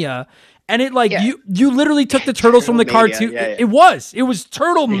Mania. And it, like, you literally took the turtles from the cartoon. Yeah. It was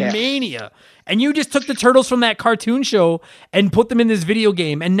Turtle Mania. And you just took the turtles from that cartoon show and put them in this video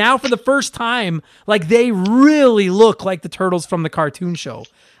game. And now for the first time, like, they really look like the turtles from the cartoon show.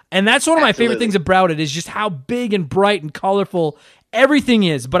 And that's one of my favorite things about it, is just how big and bright and colorful everything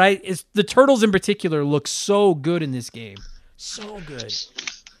is. But the turtles in particular look so good in this game. So good.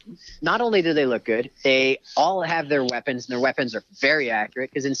 Not only do they look good, they all have their weapons, and their weapons are very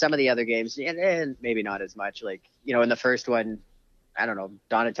accurate, because in some of the other games, and maybe not as much, like, you know, in the first one, I don't know,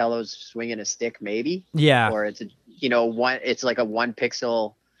 Donatello's swinging a stick, maybe. Yeah. Or it's it's like a 1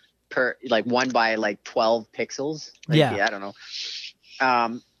 pixel per, like 1 by like 12 pixels. Like, I don't know.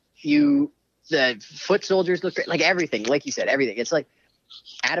 The foot soldiers look great. Like, everything, like you said, everything. It's like,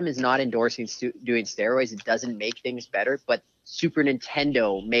 Adam is not endorsing doing steroids. It doesn't make things better, but Super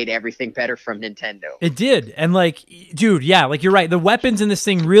Nintendo made everything better from Nintendo. It did. And, like, dude, yeah, like, you're right. The weapons in this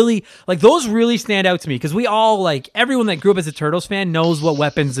thing really, like, those really stand out to me, because we all, like, everyone that grew up as a Turtles fan knows what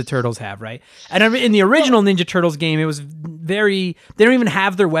weapons the Turtles have, right? And in the original Ninja Turtles game, it was they don't even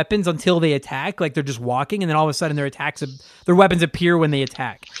have their weapons until they attack. Like, they're just walking, and then all of a sudden their weapons appear when they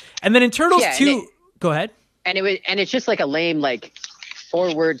attack. And then in Turtles 2, go ahead. And it's just like a lame, like,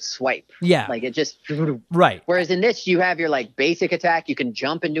 forward swipe. Yeah. Like, it just... Right. Whereas in this, you have your, like, basic attack. You can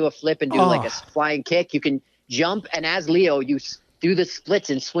jump and do a flip and do, like, a flying kick. You can jump, and as Leo, you do the splits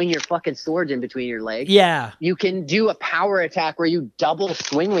and swing your fucking swords in between your legs. Yeah. You can do a power attack where you double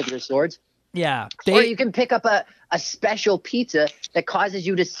swing with your swords. Yeah. Or you can pick up a special pizza that causes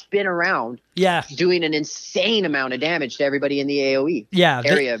you to spin around. Yeah. Doing an insane amount of damage to everybody in the AoE. Yeah.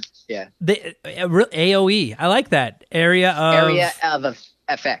 Area. AoE. I like that. Area of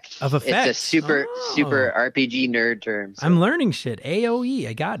effect. Of effect. It's a super RPG nerd term. So. I'm learning shit. AoE.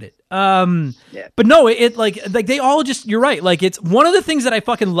 I got it. But no, it like they all just, you're right. Like, it's one of the things that I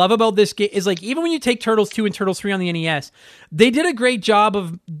fucking love about this game is, like, even when you take Turtles 2 and Turtles 3 on the NES, they did a great job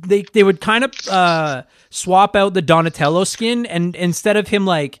of, they would kind of swap out the Donatello skin, and instead of him,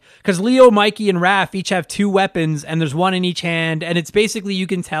 like, because Leo, Mikey, and Raph each have 2 weapons, and there's 1 in each hand, and it's basically, you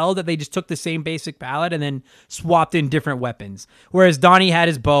can tell that they just took the same basic palette and then swapped in different weapons. Whereas Donnie had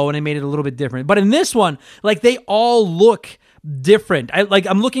his bow, and they made it a little bit different. But in this one, like, they all look different.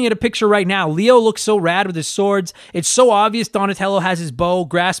 I'm looking at a picture right now. Leo looks so rad with his swords. It's so obvious Donatello has his bow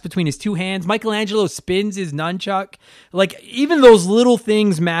grasped between his 2 hands. Michelangelo spins his nunchuck. Like, even those little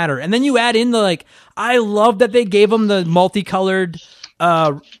things matter. And then you add in the, like, I love that they gave him the multicolored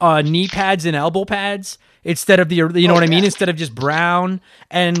knee pads and elbow pads instead of the, you know what I mean? Instead of just brown.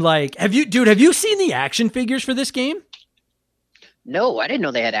 And, like, have you seen the action figures for this game? No, I didn't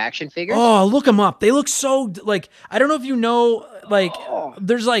know they had action figures. Oh, look them up. They look so, like, I don't know if you know, like,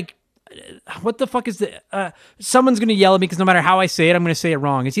 there's, like, what the fuck is the, someone's going to yell at me because no matter how I say it, I'm going to say it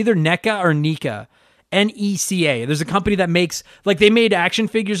wrong. It's either NECA or NECA. NECA. There's a company that makes, like, they made action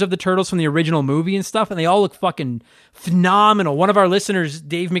figures of the Turtles from the original movie and stuff, and they all look fucking phenomenal. One of our listeners,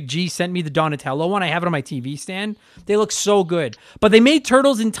 Dave McGee, sent me the Donatello one. I have it on my TV stand. They look so good. But they made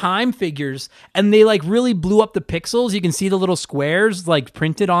Turtles in Time figures, and they, like, really blew up the pixels. You can see the little squares, like,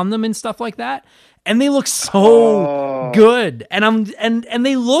 printed on them and stuff like that. And they look so good. And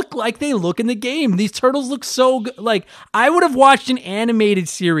they look like they look in the game. These turtles look so good. Like, I would have watched an animated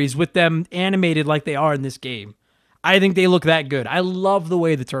series with them animated like they are in this game. I think they look that good. I love the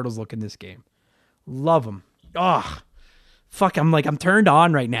way the turtles look in this game. Love them. Oh, fuck. I'm turned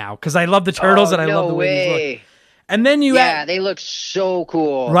on right now because I love the turtles and I love the way these look. And then they look so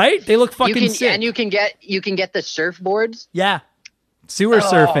cool. Right? They look fucking sick. And you can get the surfboards. Yeah. Sewer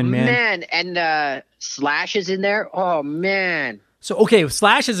surfing, man. And Slash is in there. Oh, man. So, okay,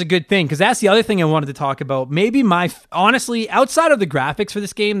 Slash is a good thing, because that's the other thing I wanted to talk about. Maybe honestly, outside of the graphics for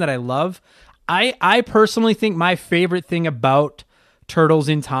this game that I love, I personally think my favorite thing about Turtles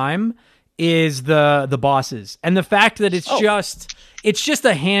in Time is the bosses. And the fact that it's just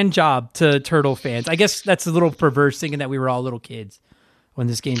a hand job to Turtle fans. I guess that's a little perverse thinking that we were all little kids when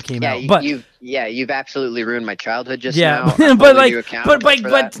this game came Yeah, out. But you've absolutely ruined my childhood just yeah, now.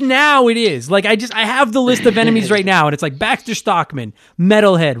 but now it is. Like I have the list of enemies right now, and it's like Baxter Stockman,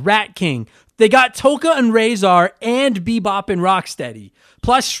 Metalhead, Rat King. They got Toka and Razor and Bebop and Rocksteady,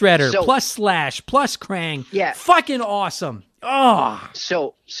 plus Shredder, plus Slash, plus Krang. Yeah, fucking awesome. Oh,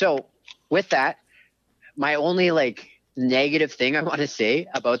 so with that, my only like negative thing I want to say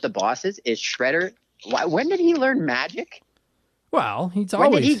about the bosses is Shredder. When did he learn magic? Well, he's when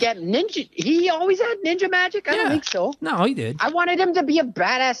always... did he get ninja? He always had ninja magic? I don't think so. No, he did. I wanted him to be a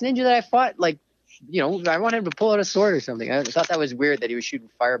badass ninja that I fought, like, you know, I wanted him to pull out a sword or something. I thought that was weird that he was shooting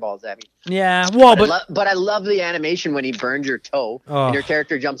fireballs at me. Yeah, well, but I love the animation when he burned your toe and your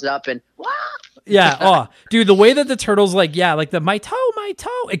character jumps up and... Yeah, oh, dude, the way that the turtles, like the my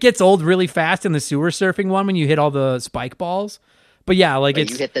toe, it gets old really fast in the sewer surfing one when you hit all the spike balls. But yeah, like you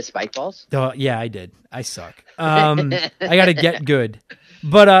hit the spike balls? Yeah, I did. I suck. I got to get good.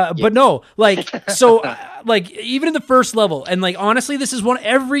 But no, like, so, like, even in the first level, and like, honestly, this is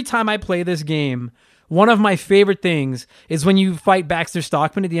every time I play this game, one of my favorite things is when you fight Baxter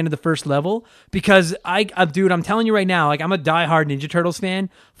Stockman at the end of the first level, because dude, I'm telling you right now, like, I'm a diehard Ninja Turtles fan.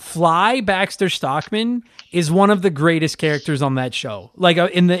 Fly Baxter Stockman is one of the greatest characters on that show, like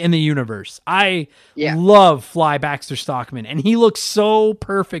in the universe. I love Fly Baxter Stockman, and he looks so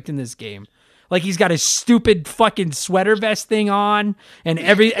perfect in this game. Like, he's got his stupid fucking sweater vest thing on and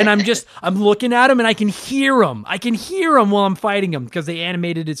I'm looking at him and I can hear him. I can hear him while I'm fighting him because they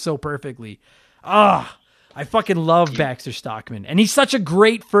animated it so perfectly. I fucking love Baxter Stockman. And he's such a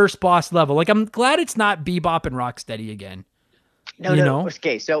great first boss level. Like, I'm glad it's not Bebop and Rocksteady again. No.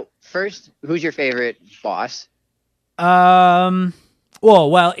 Okay, so first, who's your favorite boss? Well,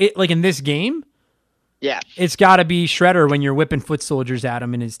 like in this game? Yeah. It's got to be Shredder when you're whipping foot soldiers at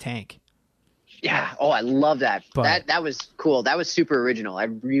him in his tank. Yeah. Oh, I love that. But that was cool. That was super original. I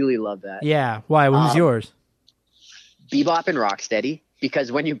really love that. Yeah. Why? What was yours? Bebop and Rocksteady.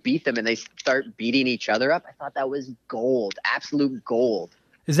 Because when you beat them and they start beating each other up, I thought that was gold. Absolute gold.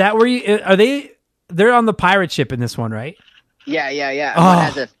 Is that where they're on the pirate ship in this one, right? Yeah. One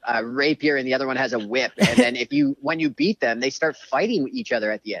has a rapier and the other one has a whip. And then when you beat them, they start fighting each other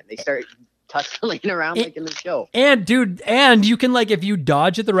at the end. They start tussling around like in the show. And dude, you can, like, if you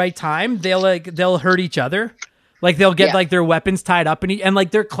dodge at the right time, they'll hurt each other. Like, they'll get like their weapons tied up and like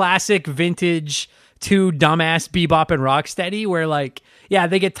their classic vintage two dumbass Bebop and Rocksteady where, like, yeah,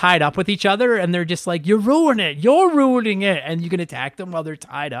 they get tied up with each other and they're just like, you're ruining it, and you can attack them while they're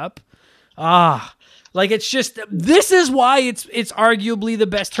tied up. Like, it's just, this is why it's arguably the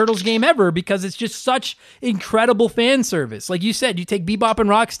best Turtles game ever, because it's just such incredible fan service. Like you said, you take Bebop and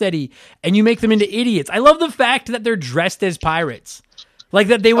Rocksteady and you make them into idiots. I love the fact that they're dressed as pirates. Like,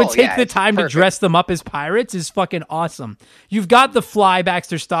 that they would take the time to dress them up as pirates is fucking awesome. You've got the Fly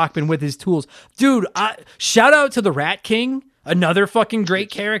Baxter Stockman with his tools. Dude, shout out to the Rat King, another fucking great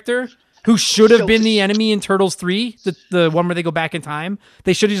character who should have been the enemy in Turtles 3, the one where they go back in time.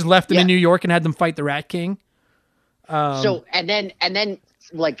 They should have just left them in New York and had them fight the Rat King. And then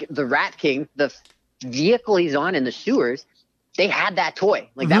like the Rat King, the vehicle he's on in the sewers, they had that toy.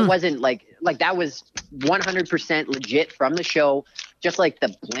 Like, that wasn't like that was 100% legit from the show. Just like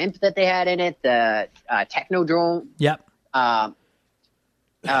the blimp that they had in it, the Technodrome. Yep. I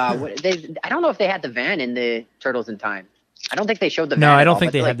don't know if they had the van in the Turtles in Time. I don't think they showed the van. No, I don't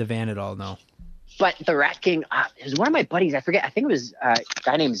think they had the van at all, no. But the Rat King, it was one of my buddies. I forget. I think it was a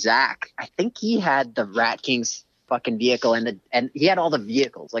guy named Zach. I think he had the Rat King's fucking vehicle, and he had all the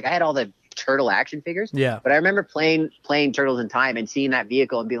vehicles. Like, I had all the Turtle action figures. Yeah. But I remember playing Turtles in Time and seeing that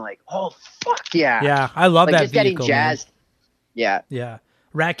vehicle and being like, oh, fuck yeah. Yeah, I love that just vehicle. Getting jazzed. Man. Yeah. Yeah.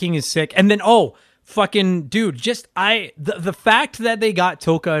 Rat King is sick. And then, fucking dude, just the fact that they got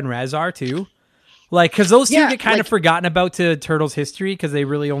Toka and Razar too. Like, because those two get kind of forgotten about to Turtles history because they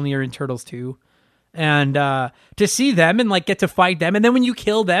really only are in Turtles 2. And to see them and, like, get to fight them. And then when you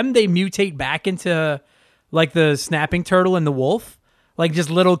kill them, they mutate back into, like, the snapping turtle and the wolf. Like, just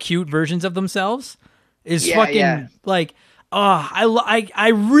little cute versions of themselves. Is like, I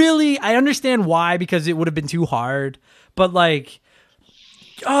understand why, because it would have been too hard. But, like,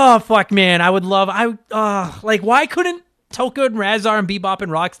 fuck, man, I would love, like, why couldn't Toka and Razar and Bebop and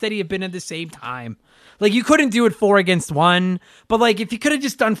Rocksteady have been at the same time? Like, you couldn't do it 4 against 1, but, like, if you could have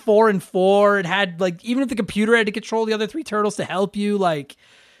just done 4 and 4, it had, like, even if the computer had to control the other 3 turtles to help you, like,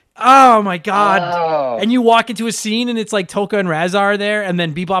 oh my god. Oh. And you walk into a scene and it's like Toka and Razar are there, and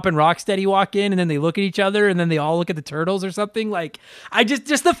then Bebop and Rocksteady walk in, and then they look at each other, and then they all look at the turtles or something. Like, I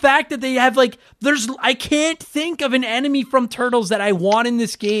just the fact that they have, like, I can't think of an enemy from Turtles that I want in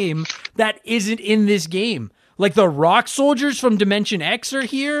this game that isn't in this game. Like the rock soldiers from Dimension X are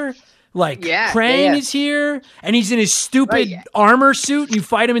here. Like Krang is here, and he's in his stupid armor suit, and you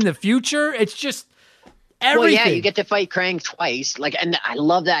fight him in the future. It's just everything. Well, yeah, you get to fight Krang twice. Like, and I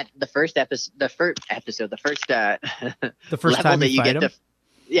love that the first level time that you fight get him.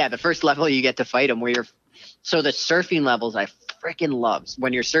 the first level you get to fight him, where so the surfing levels I freaking loves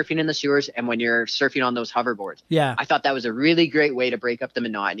when you're surfing in the sewers and when you're surfing on those hoverboards. Yeah, I thought that was a really great way to break up the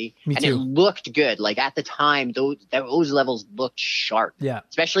monotony. Me and too. It looked good. Like at the time, those levels looked sharp. Yeah,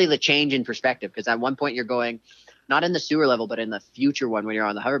 especially the change in perspective, because at one point you're going not in the sewer level, but in the future one when you're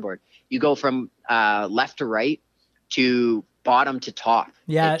on the hoverboard, you go from left to right to bottom to top.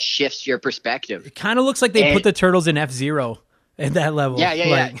 Yeah, it shifts your perspective. It kind of looks like they put the turtles in F-Zero at that level. Yeah.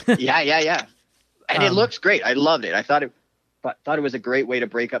 And it looks great. I loved it. I thought it was a great way to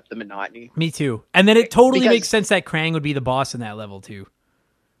break up the monotony. Me too. And then it totally makes sense that Krang would be the boss in that level too.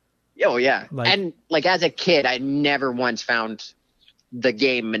 Oh yeah. And like as a kid, I never once found the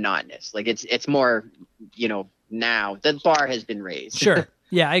game monotonous. Like it's more, now the bar has been raised. Sure.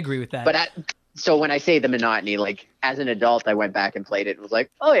 Yeah, I agree with that. But so when I say the monotony, like as an adult, I went back and played it and was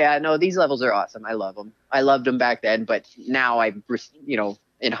like, oh yeah, no, these levels are awesome. I love them. I loved them back then, but now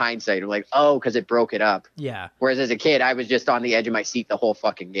in hindsight, I'm like, oh, because it broke it up. Yeah. Whereas as a kid, I was just on the edge of my seat the whole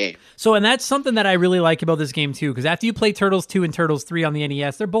fucking game. So, and that's something that I really like about this game too, because after you play Turtles 2 and Turtles 3 on the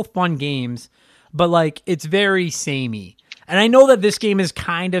NES, they're both fun games, but like it's very samey. And I know that this game is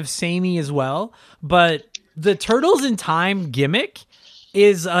kind of samey as well, but the Turtles in Time gimmick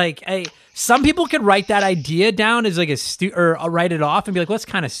is like some people could write that idea down as like or write it off and be like, well, that's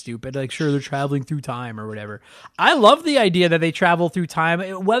kind of stupid. Like, sure, they're traveling through time or whatever. I love the idea that they travel through time,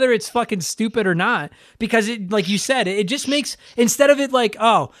 whether it's fucking stupid or not, because it, like you said, it just makes, instead of it like,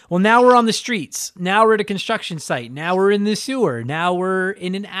 oh, well, now we're on the streets. Now we're at a construction site. Now we're in the sewer. Now we're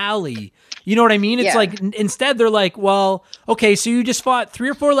in an alley. You know what I mean? It's like, instead they're like, well, okay, so you just fought 3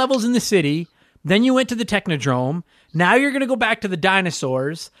 or 4 levels in the city. Then you went to the Technodrome. Now you're going to go back to the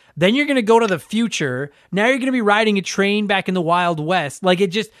dinosaurs. Then you're going to go to the future. Now you're going to be riding a train back in the Wild West. Like, it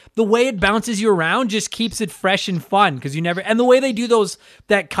just, the way it bounces you around just keeps it fresh and fun, because you never, and the way they do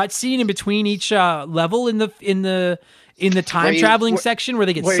that cutscene in between each level in the time traveling section where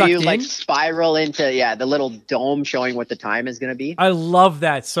they get sucked in. Where you like spiral into the little dome showing what the time is going to be. I love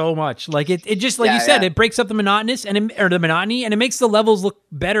that so much. Like it just like you said, it breaks up the monotony and it makes the levels look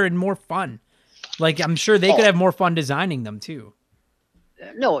better and more fun. Like, I'm sure they could have more fun designing them, too.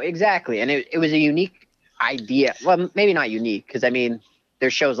 No, exactly. And it was a unique idea. Well, maybe not unique, because, I mean,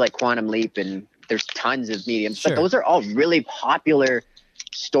 there's shows like Quantum Leap, and there's tons of mediums. Sure. But those are all really popular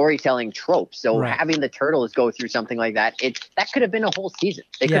storytelling tropes. So having the Turtles go through something like that, that could have been a whole season.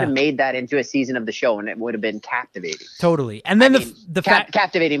 They could have made that into a season of the show, and it would have been captivating. Totally. And then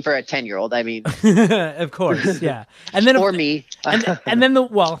captivating for a 10-year-old. I mean, of course, yeah. And then for me, and then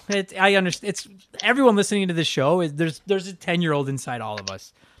I understand. It's everyone listening to this show is there's a 10-year-old inside all of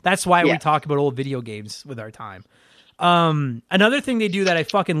us. That's why we talk about old video games with our time. Another thing they do that I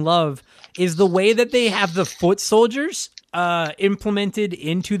fucking love is the way that they have the foot soldiers implemented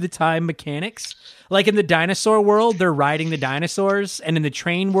into the time mechanics. Like in the dinosaur world, they're riding the dinosaurs, and in the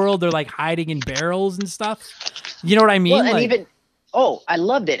train world, they're like hiding in barrels and stuff. You know what I mean? Well, and I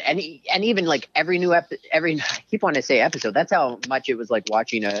loved it, and even like every new I keep wanting to say episode. That's how much it was like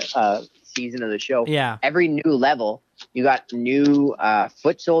watching a season of the show. Yeah. Every new level, you got new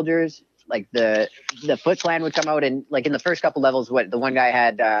foot soldiers. Like the Foot Clan would come out, and like in the first couple levels, the one guy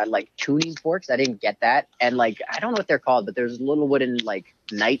had like tuning forks. I didn't get that, and like I don't know what they're called, but there's little wooden like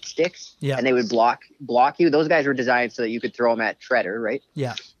nightsticks, and they would block you. Those guys were designed so that you could throw them at Shredder, right?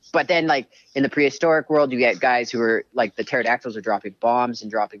 Yeah. But then like in the prehistoric world, you get guys who are like the pterodactyls are dropping bombs and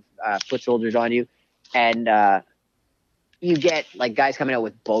dropping foot soldiers on you, and you get like guys coming out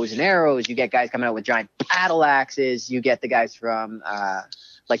with bows and arrows. You get guys coming out with giant battle axes. You get the guys from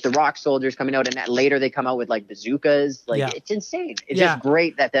like the rock soldiers coming out, and later they come out with like bazookas. Like it's insane. It's just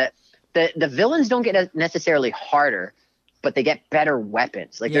great that the villains don't get necessarily harder, but they get better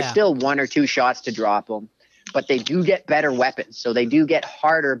weapons. Like there's still 1 or 2 shots to drop them, but they do get better weapons. So they do get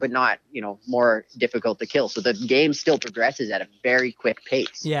harder, but not, more difficult to kill. So the game still progresses at a very quick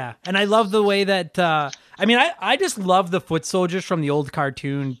pace. Yeah. And I love the way that, I just love the foot soldiers from the old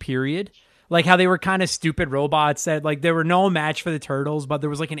cartoon period. Like how they were kind of stupid robots that like there were no match for the turtles, but there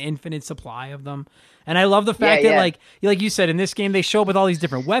was like an infinite supply of them. And I love the fact that like you said, in this game, they show up with all these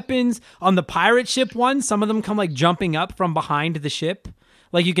different weapons. On the pirate ship one, some of them come like jumping up from behind the ship.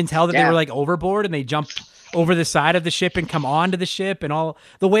 Like you can tell that they were like overboard, and they jump over the side of the ship and come onto the ship, and all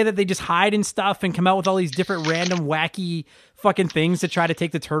the way that they just hide and stuff and come out with all these different random wacky fucking things to try to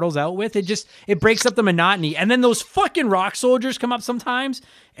take the turtles out with. It breaks up the monotony. And then those fucking rock soldiers come up sometimes,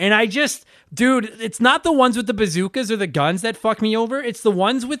 and dude, it's not the ones with the bazookas or the guns that fuck me over. It's the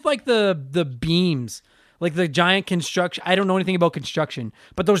ones with like the beams, like the giant construction. I don't know anything about construction,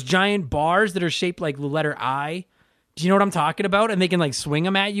 but those giant bars that are shaped like the letter I. Do you know what I'm talking about? And they can like swing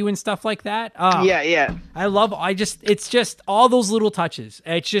them at you and stuff like that. Oh, yeah. It's just all those little touches.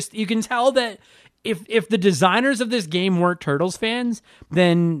 It's just, you can tell that if the designers of this game weren't Turtles fans,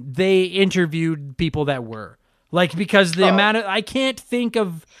 then they interviewed people that were. Like, because the amount of, I can't think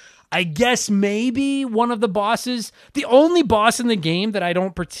of, I guess maybe one of the bosses. The only boss in the game that I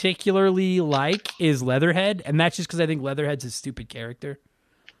don't particularly like is Leatherhead. And that's just because I think Leatherhead's a stupid character.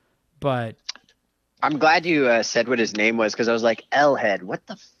 But I'm glad you said what his name was, because I was like, L-Head. What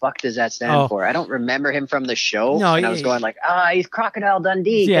the fuck does that stand for? I don't remember him from the show. No, and I was going like, he's Crocodile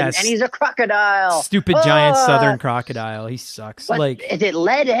Dundee. Yes. And he's a crocodile. Stupid giant southern crocodile. He sucks. What, like, is it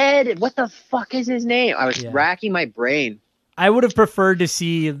Leadhead? What the fuck is his name? I was racking my brain. I would have preferred to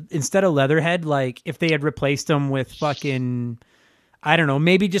see, instead of Leatherhead, like, if they had replaced him with fucking, I don't know,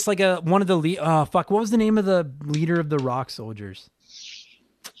 maybe just like one of the what was the name of the leader of the rock soldiers?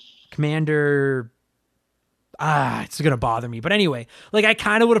 Commander... it's going to bother me. But anyway, like, I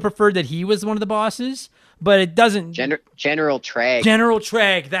kind of would have preferred that he was one of the bosses, but it doesn't. General Tragg. General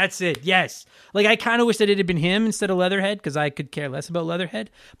Tragg, that's it, yes. Like, I kind of wish that it had been him instead of Leatherhead, because I could care less about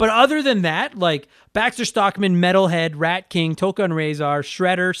Leatherhead. But other than that, like, Baxter Stockman, Metalhead, Rat King, Toka and Razor,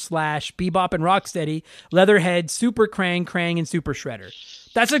 Shredder, Slash, Bebop and Rocksteady, Leatherhead, Super Krang, and Super Shredder.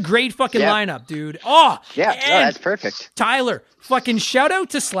 That's a great fucking lineup, dude. Oh! Yeah, that's perfect. Tyler, fucking shout out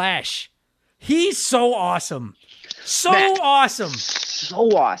to Slash. He's so awesome. Awesome.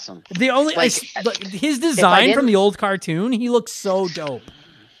 So awesome. The only his design from the old cartoon, he looks so dope.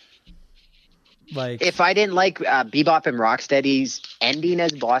 Like, if I didn't like Bebop and Rocksteady's ending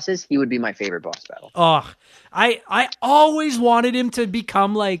as bosses, he would be my favorite boss battle. Oh, I always wanted him to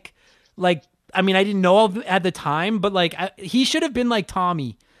become like I mean, I didn't know at the time, but like he should have been like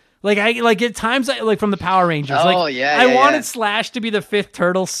Tommy. Like at times, like from the Power Rangers. I wanted Slash to be the fifth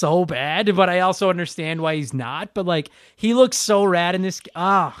turtle so bad, but I also understand why he's not. But like, he looks so rad in this.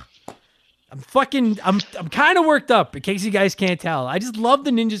 I'm kind of worked up, in case you guys can't tell. I just love the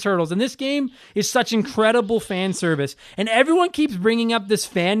Ninja Turtles, and this game is such incredible fan service. And everyone keeps bringing up this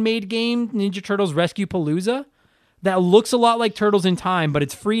fan-made game, Ninja Turtles Rescue Palooza, that looks a lot like Turtles in Time, but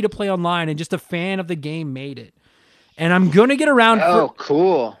it's free to play online, and just a fan of the game made it. And I'm going to get around.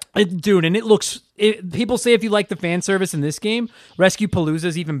 Cool. Dude, and people say if you like the fan service in this game, Rescue Palooza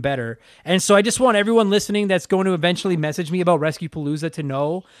is even better. And so I just want everyone listening that's going to eventually message me about Rescue Palooza to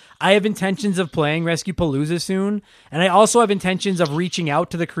know I have intentions of playing Rescue Palooza soon. And I also have intentions of reaching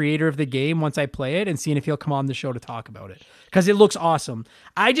out to the creator of the game once I play it and seeing if he'll come on the show to talk about it. Because it looks awesome.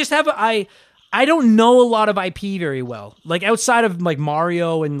 I don't know a lot of IP very well. Like, outside of like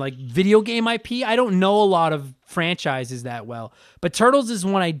Mario and like video game IP, I don't know a lot of franchises that well. But Turtles is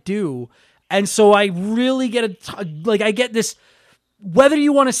one I do. And so I really I get this, whether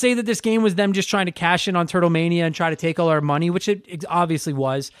you want to say that this game was them just trying to cash in on Turtle Mania and try to take all our money, which it obviously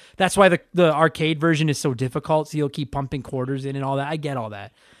was. That's why the arcade version is so difficult. So you'll keep pumping quarters in and all that. I get all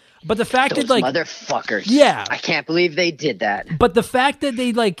that. But the fact Those that like motherfuckers, I can't believe they did that. But the fact that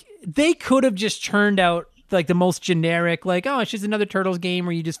they could have just churned out like the most generic, like, oh, it's just another Turtles game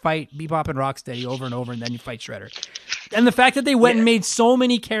where you just fight Bebop and Rocksteady over and over, and then you fight Shredder. And the fact that they went and made so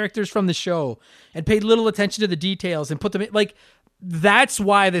many characters from the show and paid little attention to the details and put them in, like, that's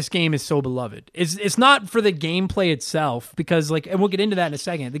why this game is so beloved. It's not for the gameplay itself, because like, and we'll get into that in a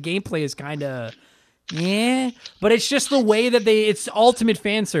second. The gameplay is kind of. Yeah, but it's just the way that it's ultimate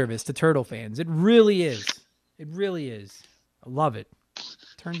fan service to Turtle fans. It really is. It really is. I love it.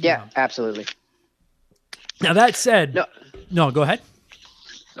 Turn it on. Absolutely. Now, that said, no, go ahead.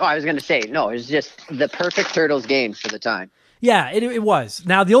 Oh, I was going to say, no, it's just the perfect Turtles game for the time. Yeah, it was.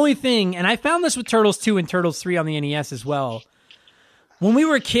 Now, the only thing, and I found this with Turtles 2 and Turtles 3 on the NES as well. When we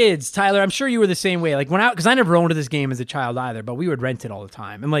were kids, Tyler, I'm sure you were the same way. Like, because I never owned this game as a child either, but we would rent it all the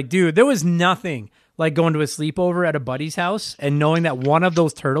time. And like, dude, there was nothing like going to a sleepover at a buddy's house and knowing that one of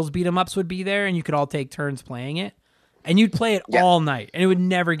those Turtles beat 'em ups would be there and you could all take turns playing it. And you'd play it all night and it would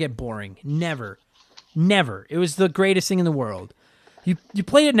never get boring. Never. It was the greatest thing in the world. You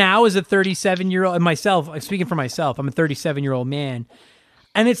play it now as a 37-year-old, and myself, speaking for myself, I'm a 37-year-old man.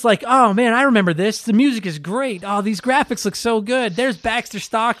 And it's like, oh man, I remember this. The music is great. Oh, these graphics look so good. There's Baxter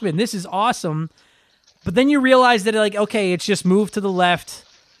Stockman. This is awesome. But then you realize that, like, okay, it's just move to the left,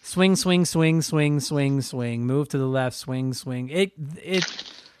 swing, swing, swing, swing, swing, swing, move to the left, swing, swing. It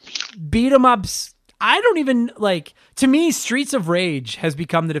beat 'em ups. I don't even like, to me, Streets of Rage has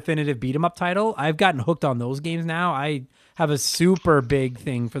become the definitive beat 'em up title. I've gotten hooked on those games now. I have a super big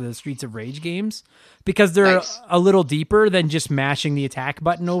thing for the Streets of Rage games because they're a little deeper than just mashing the attack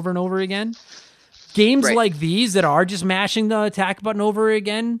button over and over again. Games like these that are just mashing the attack button over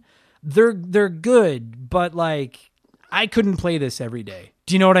again, they're good, but like I couldn't play this every day.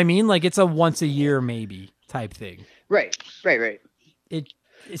 Do you know what I mean? Like it's a once a year maybe type thing. Right.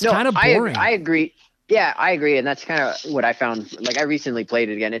 It's kind of boring. I agree. Yeah, I agree, and that's kind of what I found. Like I recently played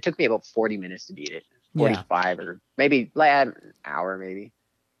it again. It took me about 40 minutes to beat it. 45 or maybe like an hour maybe.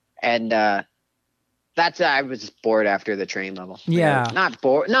 And I was bored after the train level. Yeah. Not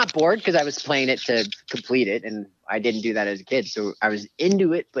bored because I was playing it to complete it, and I didn't do that as a kid. So I was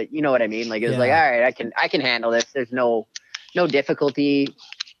into it, but you know what I mean? Like it was like, all right, I can handle this. There's no difficulty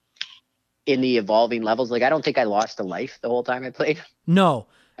in the evolving levels. Like I don't think I lost a life the whole time I played. No.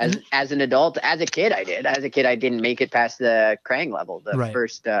 As an adult, as a kid I did. As a kid I didn't make it past the Krang level, the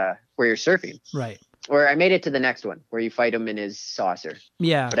first where you're surfing. Right. Or I made it to the next one where you fight him in his saucer.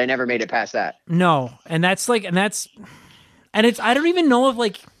 Yeah. But I never made it past that. No. And it's, I don't even know if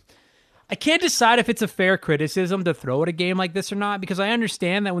like, I can't decide if it's a fair criticism to throw at a game like this or not, because I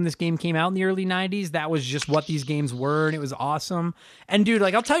understand that when this game came out in the early 90s, that was just what these games were, and it was awesome. And dude,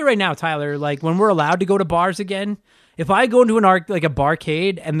 like, I'll tell you right now, Tyler, like when we're allowed to go to bars again, if I go into a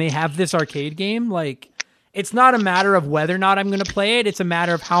barcade and they have this arcade game, like, it's not a matter of whether or not I'm going to play it. It's a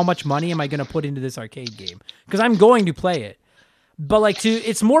matter of how much money am I going to put into this arcade game, because I'm going to play it. But like,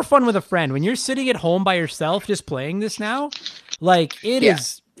 it's more fun with a friend when you're sitting at home by yourself just playing this now. Like it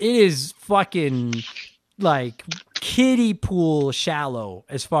is fucking like kiddie pool shallow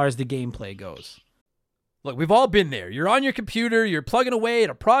as far as the gameplay goes. Look, we've all been there. You're on your computer, you're plugging away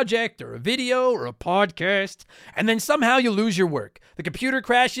at a project or a video or a podcast, and then somehow you lose your work. The computer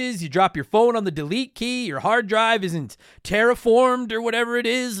crashes, you drop your phone on the delete key, your hard drive isn't terraformed or whatever it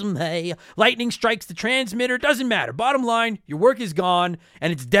is. Hey, lightning strikes the transmitter, doesn't matter. Bottom line, your work is gone,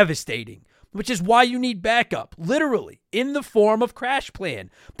 and it's devastating. Which is why you need backup, literally, in the form of CrashPlan.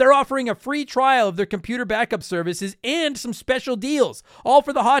 They're offering a free trial of their computer backup services and some special deals, all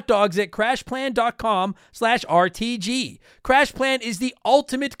for the hot dogs at crashplan.com/RTG. CrashPlan is the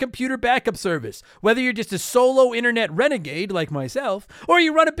ultimate computer backup service. Whether you're just a solo internet renegade like myself, or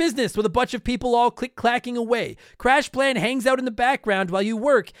you run a business with a bunch of people all click-clacking away, CrashPlan hangs out in the background while you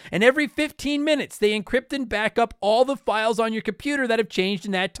work, and every 15 minutes they encrypt and back up all the files on your computer that have changed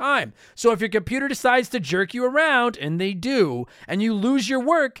in that time. So if your computer decides to jerk you around, and they do, and you lose your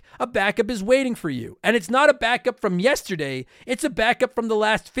work, a backup is waiting for you. And it's not a backup from yesterday, it's a backup from the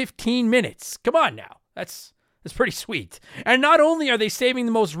last 15 minutes. Come on now. That's pretty sweet. And not only are they saving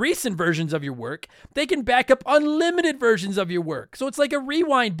the most recent versions of your work, they can back up unlimited versions of your work. So it's like a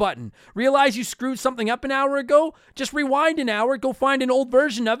rewind button. Realize you screwed something up an hour ago? Just rewind an hour, go find an old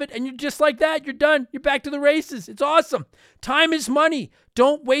version of it, and you're just like that. You're done. You're back to the races. It's awesome. Time is money.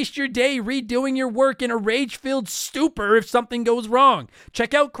 Don't waste your day redoing your work in a rage-filled stupor if something goes wrong.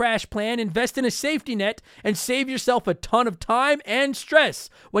 Check out CrashPlan, invest in a safety net, and save yourself a ton of time and stress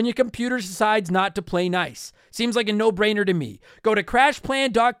when your computer decides not to play nice. Seems like a no-brainer to me. Go to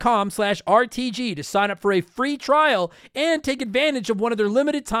crashplan.com/RTG to sign up for a free trial and take advantage of one of their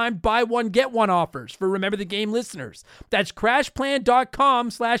limited time buy one, get one offers for Remember the Game listeners. That's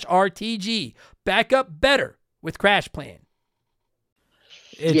crashplan.com/RTG. Back up better with CrashPlan.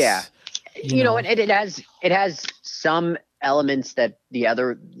 And it has some elements that the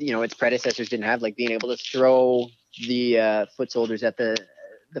other, its predecessors didn't have, like being able to throw the foot soldiers at the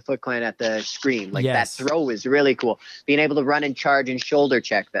Foot Clan at the screen. Like that throw is really cool. Being able to run and charge and shoulder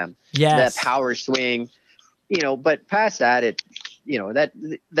check them. Yes. The power swing, but past that,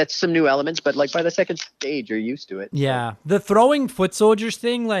 that's some new elements, but like by the second stage, you're used to it. Yeah. The throwing foot soldiers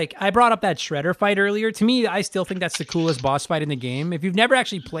thing, like I brought up that Shredder fight earlier. To me, I still think that's the coolest boss fight in the game. If you've never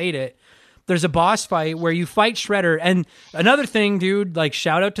actually played it, there's a boss fight where you fight Shredder. And another thing, dude, like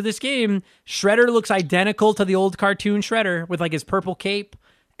shout out to this game, Shredder looks identical to the old cartoon Shredder with like his purple cape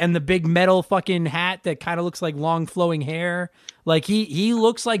and the big metal fucking hat that kind of looks like long flowing hair. Like he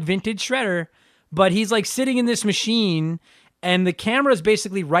looks like vintage Shredder, but he's like sitting in this machine and the camera is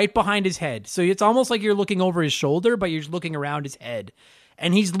basically right behind his head. So it's almost like you're looking over his shoulder, but you're looking around his head.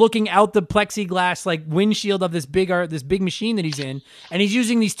 And he's looking out the plexiglass like windshield of this big machine that he's in. And he's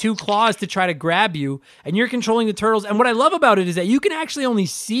using these two claws to try to grab you. And you're controlling the turtles. And what I love about it is that you can actually only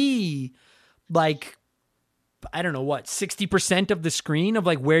see like, I don't know what, 60% of the screen of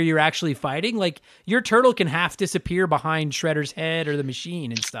like where you're actually fighting. Like your turtle can half disappear behind Shredder's head or the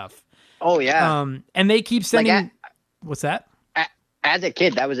machine and stuff. Oh yeah. And they keep sending, what's that? as a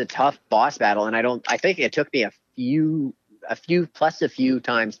kid, that was a tough boss battle, and I think it took me a few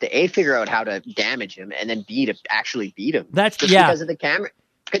times to figure out how to damage him, and then actually beat him. That's because of the camera,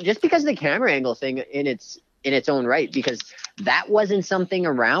 just because of the camera angle thing in its own right, because that wasn't something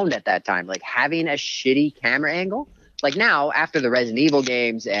around at that time. Like having a shitty camera angle, like now after the Resident Evil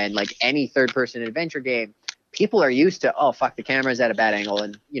games and like any third person adventure game, people are used to, oh fuck, the camera's at a bad angle,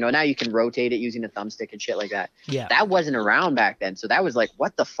 and now you can rotate it using a thumbstick and shit like that. Yeah, that wasn't around back then, so that was like,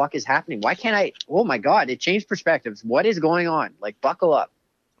 what the fuck is happening? Why can't I? Oh my god, it changed perspectives. What is going on? Like, buckle up.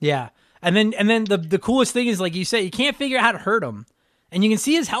 Yeah, and then the coolest thing is, like you say, you can't figure out how to hurt him, and you can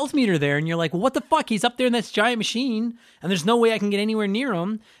see his health meter there, and you're like, well, what the fuck? He's up there in that giant machine, and there's no way I can get anywhere near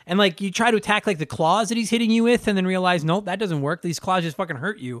him. And like you try to attack like the claws that he's hitting you with, and then realize, nope, that doesn't work. These claws just fucking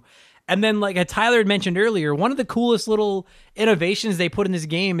hurt you. And then, like Tyler had mentioned earlier, one of the coolest little innovations they put in this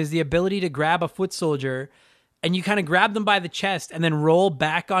game is the ability to grab a foot soldier, and you kind of grab them by the chest and then roll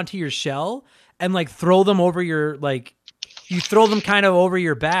back onto your shell and like throw them over your, like, you throw them kind of over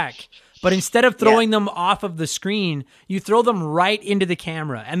your back. But instead of throwing them off of the screen, you throw them right into the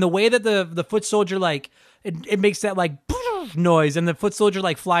camera. And the way that the foot soldier, like, it makes that like noise, and the foot soldier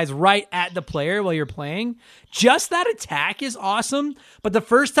like flies right at the player while you're playing. Just that attack is awesome. But the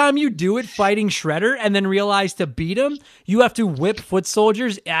first time you do it fighting Shredder and then realize to beat him, you have to whip foot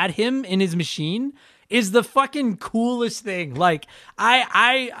soldiers at him in his machine is the fucking coolest thing. Like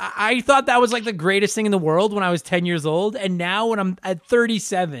I thought that was like the greatest thing in the world when I was 10 years old. And now when I'm at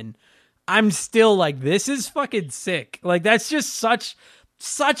 37, I'm still like, this is fucking sick. Like that's just such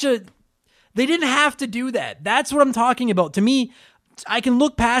a, they didn't have to do that. That's what I'm talking about. To me, I can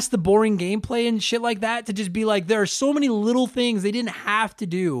look past the boring gameplay and shit like that to just be like, there are so many little things they didn't have to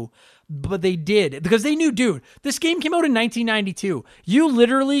do, but they did because they knew, dude, this game came out in 1992. You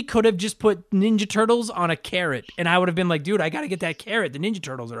literally could have just put Ninja Turtles on a carrot and I would have been like, dude, I got to get that carrot. The Ninja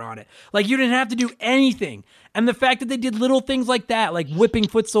Turtles are on it. Like you didn't have to do anything. And the fact that they did little things like that, like whipping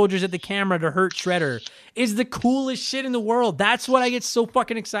foot soldiers at the camera to hurt Shredder, is the coolest shit in the world. That's what I get so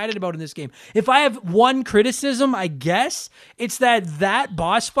fucking excited about in this game. If I have one criticism, I guess, it's that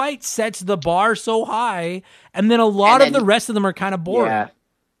boss fight sets the bar so high, and then a lot of the rest of them are kind of boring.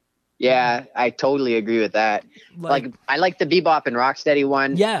 Yeah, I totally agree with that. Like I like the Bebop and Rocksteady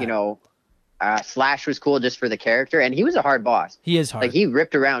one. Yeah. Slash was cool just for the character, and he was a hard boss. He is hard. Like he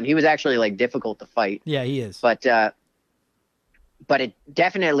ripped around. He was actually like difficult to fight. Yeah, he is. But it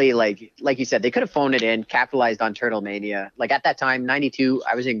definitely, like you said, they could have phoned it in, capitalized on Turtle Mania. Like at that time, 92,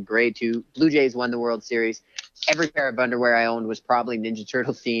 I was in grade 2. Blue Jays won the World Series. Every pair of underwear I owned was probably Ninja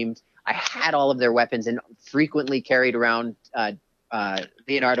Turtle themed. I had all of their weapons and frequently carried around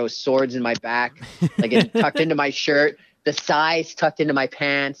Leonardo's swords in my back, like it tucked into my shirt, the size tucked into my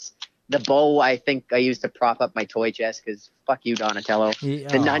pants. The bow, I think I used to prop up my toy chest because fuck you, Donatello. The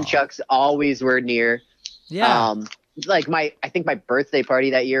nunchucks always were near. Yeah. I think my birthday party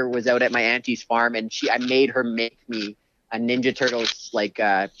that year was out at my auntie's farm, and I made her make me a Ninja Turtles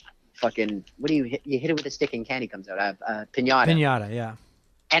fucking, what do you hit? You hit it with a stick and candy comes out. Pinata. Pinata, yeah.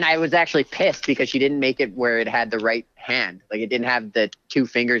 And I was actually pissed because she didn't make it where it had the right hand. Like it didn't have the 2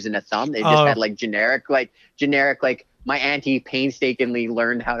 fingers and a thumb. It just had like generic. My auntie painstakingly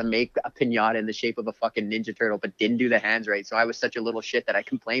learned how to make a pinata in the shape of a fucking Ninja Turtle, but didn't do the hands right. So I was such a little shit that I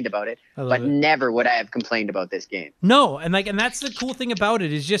complained about it, but never would I have complained about this game. No, and that's the cool thing about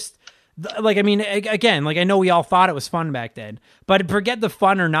it is just, like, I mean, again, like I know we all thought it was fun back then, but forget the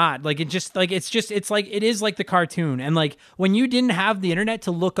fun or not. Like it is like the cartoon. And like when you didn't have the internet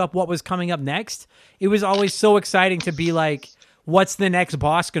to look up what was coming up next, it was always so exciting to be like, what's the next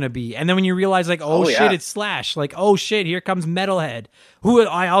boss going to be? And then when you realize like, shit, it's Slash. Like, oh shit, here comes Metalhead, who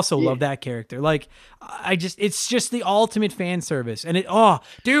I also love that character. Like it's just the ultimate fan service. And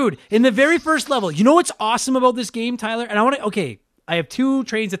dude, in the very first level, you know what's awesome about this game, Tyler? And I have 2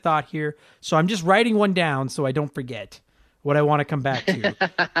 trains of thought here. So I'm just writing one down so I don't forget what I want to come back to.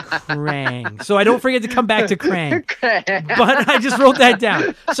 Krang. So I don't forget to come back to Krang. But I just wrote that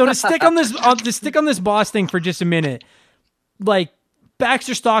down. So to stick on this boss thing for just a minute, like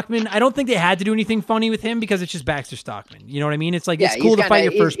Baxter Stockman, I don't think they had to do anything funny with him because it's just Baxter Stockman. You know what I mean? It's like, it's cool to fight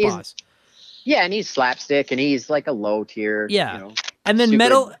your first boss. Yeah, and he's slapstick and he's like a low tier. Yeah. And then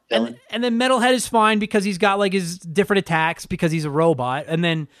Metalhead is fine because he's got like his different attacks because he's a robot. And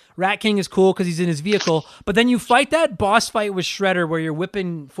then Rat King is cool because he's in his vehicle. But then you fight that boss fight with Shredder where you're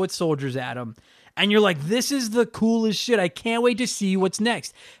whipping foot soldiers at him. And you're like, this is the coolest shit. I can't wait to see what's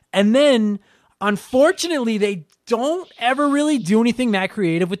next. And then, unfortunately, they don't ever really do anything that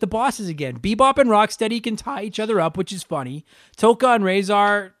creative with the bosses again. Bebop and Rocksteady can tie each other up, which is funny. Toka and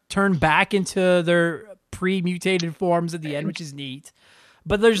Razor turn back into their pre-mutated forms at the end, which is neat.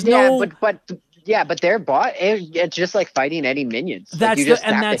 But there's yeah, no... but their bot, it's just like fighting any minions. Like, you just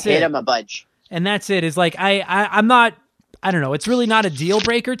have to hit them a bunch. And that's it. It's like, I'm not... I don't know. It's really not a deal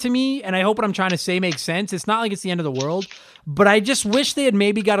breaker to me, and I hope what I'm trying to say makes sense. It's not like it's the end of the world, but I just wish they had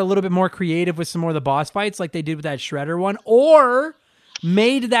maybe got a little bit more creative with some more of the boss fights like they did with that Shredder one, or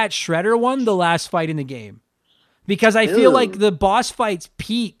made that Shredder one the last fight in the game. Because I feel like the boss fights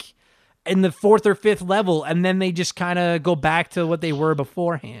peak in the 4th or 5th level, and then they just kind of go back to what they were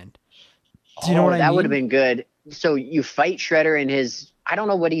beforehand. Do you know what I mean? That would have been good. So you fight Shredder in his... I don't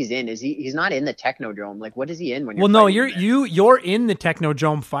know what he's in. He's not in the Technodrome. Like, what is he in when you're you're in the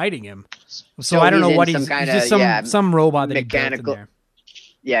Technodrome fighting him. So I don't know what he's just some robot that mechanical. He built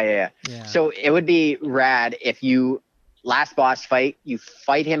in there. Yeah. So it would be rad if you last boss fight, you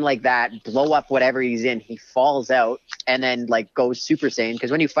fight him like that, blow up whatever he's in, he falls out and then like goes Super Saiyan,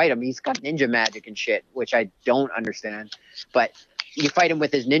 because when you fight him, he's got ninja magic and shit, which I don't understand. But you fight him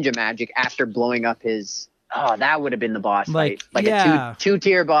with his ninja magic after blowing up his... Oh, that would have been the boss fight. Like a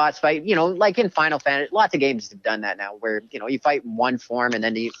two-tier boss fight. You know, like in Final Fantasy, lots of games have done that now where, you know, you fight in one form and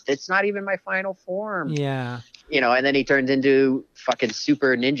then it's not even my final form. Yeah. You know, and then he turns into fucking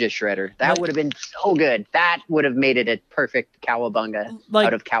Super Ninja Shredder. That would have been so good. That would have made it a perfect Cowabunga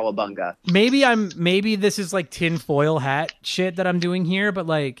out of Cowabunga. Maybe this is like tinfoil hat shit that I'm doing here, but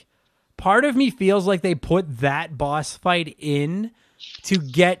like part of me feels like they put that boss fight in to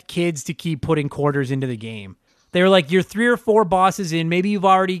get kids to keep putting quarters into the game. They were like, you're 3 or 4 bosses in. Maybe you've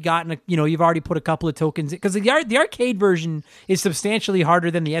already gotten, you've already put a couple of tokens in. Because the arcade version is substantially harder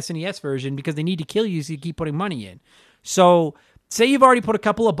than the SNES version because they need to kill you so you keep putting money in. So say you've already put a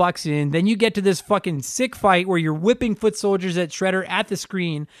couple of bucks in, then you get to this fucking sick fight where you're whipping foot soldiers at Shredder at the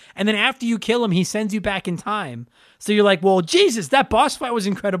screen, and then after you kill him, he sends you back in time. So you're like, well, Jesus, that boss fight was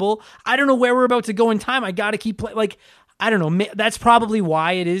incredible. I don't know where we're about to go in time. I got to keep playing. Like, I don't know. That's probably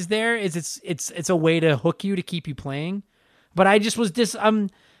why it is there. Is it's a way to hook you to keep you playing. But I just was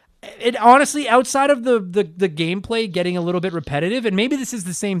it honestly, outside of the gameplay getting a little bit repetitive, and maybe this is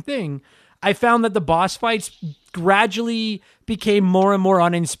the same thing, I found that the boss fights gradually became more and more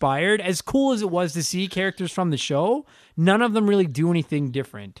uninspired. As cool as it was to see characters from the show, none of them really do anything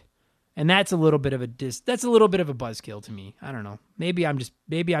different. And that's a little bit of a buzzkill to me. I don't know. Maybe I'm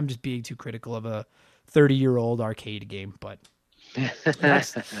just being too critical of a 30-year-old arcade game, but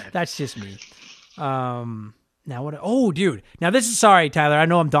that's just me. Now what? Oh, dude. Now this is, sorry, Tyler. I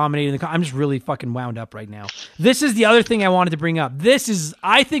know I'm dominating I'm just really fucking wound up right now. This is the other thing I wanted to bring up.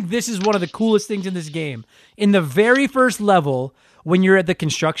 I think this is one of the coolest things in this game. In the very first level, when you're at the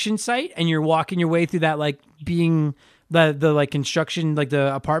construction site and you're walking your way through that, like being the like construction, like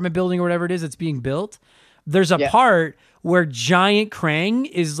the apartment building or whatever it is that's being built, there's a part where Giant Krang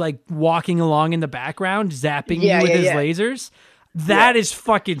is like walking along in the background, zapping you with his lasers. That is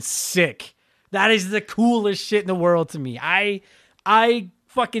fucking sick. That is the coolest shit in the world to me. I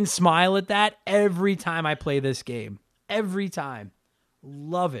fucking smile at that every time I play this game. Every time.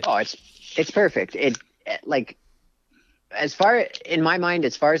 Love it. Oh, it's perfect. It like, in my mind,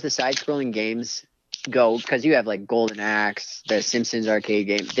 as far as the side-scrolling games go, because you have like Golden Axe, the Simpsons arcade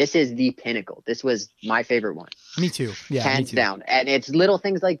game, this is the pinnacle. This was my favorite one. Me too. Yeah, hands down. And it's little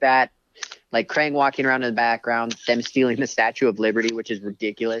things like that, like Krang walking around in the background, them stealing the Statue of Liberty, which is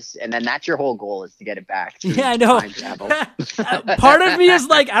ridiculous, and then that's your whole goal, is to get it back. I know. Part of me is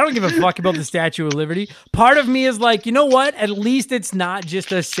like, I don't give a fuck about the Statue of Liberty. Part of me is like, you know what? At least it's not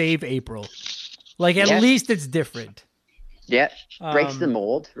just a save April. Like, at least it's different. Yeah, breaks the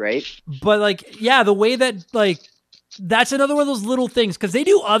mold, right? But like, yeah, the way that like, that's another one of those little things, because they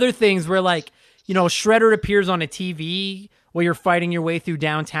do other things where like, Shredder appears on a TV while you're fighting your way through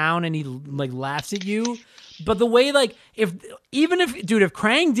downtown and he like laughs at you. But the way like, if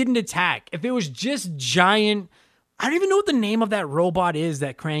Krang didn't attack, if it was just giant, I don't even know what the name of that robot is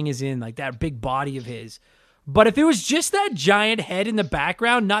that Krang is in, like that big body of his. But if it was just that giant head in the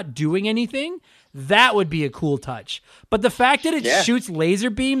background not doing anything, that would be a cool touch. But the fact that it shoots laser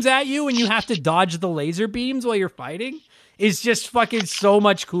beams at you and you have to dodge the laser beams while you're fighting is just fucking so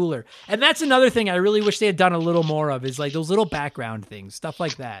much cooler. And that's another thing I really wish they had done a little more of, is like those little background things, stuff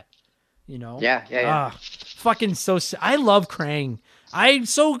like that. Yeah. Fucking so. I love Krang. I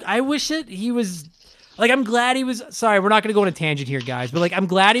wish that he was. Like, I'm glad he was. Sorry, we're not going to go on a tangent here, guys. But like, I'm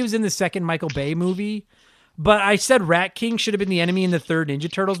glad he was in the second Michael Bay movie. But I said Rat King should have been the enemy in the third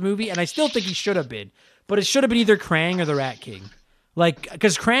Ninja Turtles movie, and I still think he should have been. But it should have been either Krang or the Rat King. Like,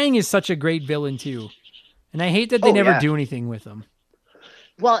 because Krang is such a great villain, too. And I hate that they never do anything with him.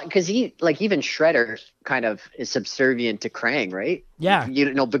 Well, because he like even Shredder kind of is subservient to Krang, right? Yeah.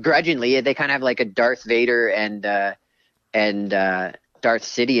 You know, begrudgingly, they kind of have like a Darth Vader and Darth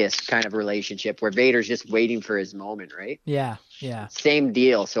Sidious kind of relationship where Vader's just waiting for his moment, right? Yeah. Yeah. Same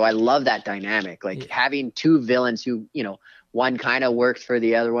deal. So I love that dynamic, like having two villains who, you know, one kind of works for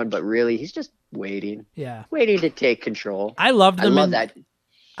the other one, but really he's just waiting, waiting to take control. I loved them. I love that.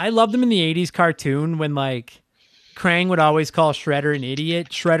 I loved them in the 80s cartoon when like Krang would always call Shredder an idiot.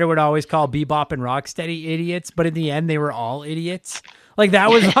 Shredder would always call Bebop and Rocksteady idiots, but in the end they were all idiots. Like that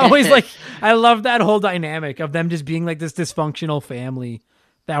was always like, I love that whole dynamic of them just being like this dysfunctional family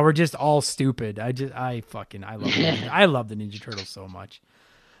that were just all stupid. I love the Ninja Turtles so much.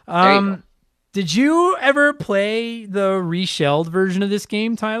 Did you ever play the reshelled version of this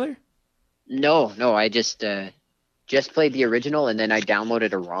game, Tyler? No, I just played the original and then I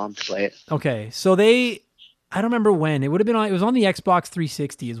downloaded a ROM to play it. Okay, so I don't remember when. It was on the Xbox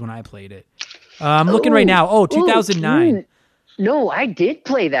 360 is when I played it. I'm looking right now. 2009. No, I did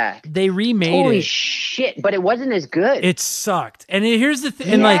play that. They remade it. Holy shit, but it wasn't as good. It sucked. And here's the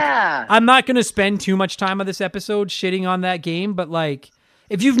thing. And like, I'm not going to spend too much time on this episode shitting on that game, but like,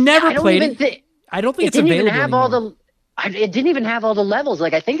 if you've never played it, I don't think it's available anymore. It didn't even have all the levels.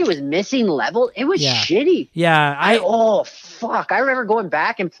 Like, I think it was missing level. It was shitty. Yeah. Oh, fuck. I remember going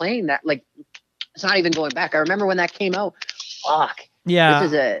back and playing that. Like, it's not even going back. I remember when that came out. Fuck. Yeah.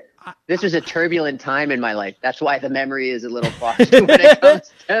 This was a turbulent time in my life. That's why the memory is a little foggy when it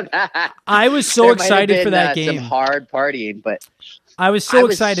comes to that. I was so excited for that game. Some hard partying, but I was so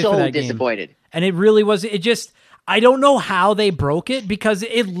excited for that game. Disappointed. And it really was. It just, I don't know how they broke it because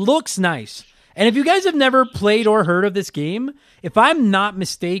it looks nice. And if you guys have never played or heard of this game, if I'm not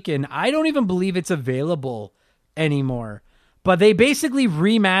mistaken, I don't even believe it's available anymore. But they basically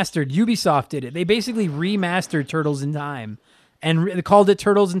remastered, Ubisoft did it. They basically remastered Turtles in Time and they called it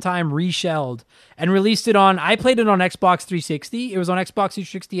Turtles in Time Reshelled and released it on, I played it on Xbox 360. It was on Xbox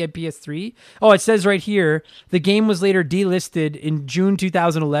 360 and PS3. Oh, it says right here, the game was later delisted in June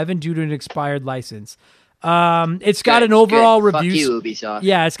 2011 due to an expired license. It's got an overall review. Fuck you, Ubisoft.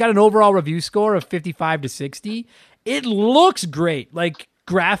 Yeah, it's got an overall review score of 55 to 60. It looks great. Like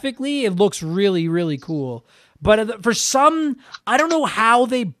graphically, it looks really, really cool. But for some, I don't know how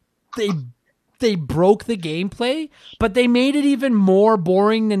they broke the gameplay, but they made it even more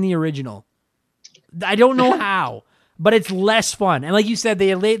boring than the original. I don't know how, but it's less fun. And like you said,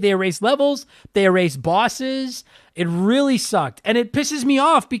 they erased levels, they erased bosses. It really sucked, and it pisses me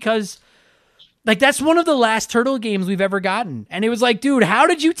off because. Like, that's one of the last Turtle games we've ever gotten. And it was like, dude, how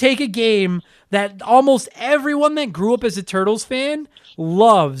did you take a game that almost everyone that grew up as a Turtles fan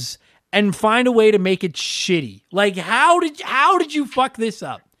loves and find a way to make it shitty? Like, how did you fuck this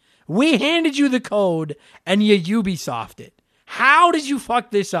up? We handed you the code and you Ubisoft it. How did you fuck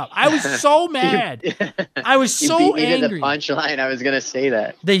this up? I was so mad. I was so angry. You beat me to the punchline. I was going to say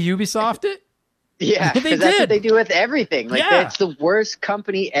that. They Ubisoft it? Yeah, they that's what they do with everything. Like, that's the worst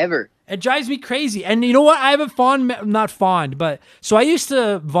company ever. It drives me crazy. And you know what? I have so I used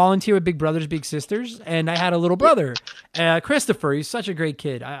to volunteer with Big Brothers Big Sisters, and I had a little brother, Christopher. He's such a great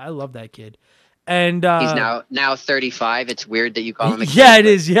kid. I love that kid. And he's now 35. It's weird that you call him a kid. Yeah, it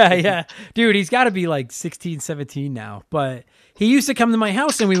is. Yeah. Dude, he's got to be like 16, 17 now. But he used to come to my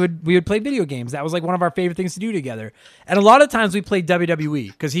house and we would play video games. That was like one of our favorite things to do together. And a lot of times we played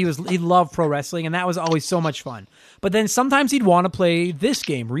WWE because he loved pro wrestling, and that was always so much fun. But then sometimes he'd want to play this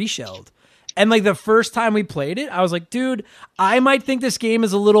game, Reshelled. And like the first time we played it, I was like, dude, I might think this game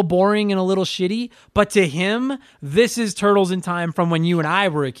is a little boring and a little shitty, but to him, this is Turtles in Time from when you and I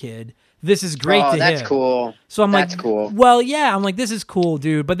were a kid. This is great to him. That's cool. So I'm that's cool. Well, yeah, I'm like, this is cool,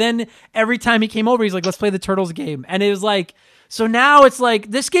 dude. But then every time he came over, he's like, let's play the Turtles game. And it was like, so now it's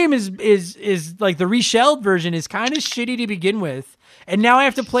like, this game is like the reshelled version is kind of shitty to begin with. And now I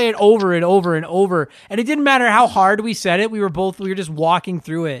have to play it over and over and over. And it didn't matter how hard we said it. We were just walking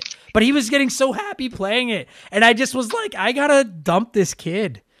through it. But he was getting so happy playing it. And I just was like, I gotta dump this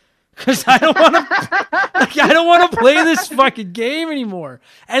kid. Because I don't want to play this fucking game anymore.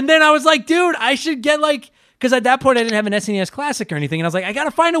 And then I was like, dude, I should get because at that point I didn't have an SNES Classic or anything. And I was like, I got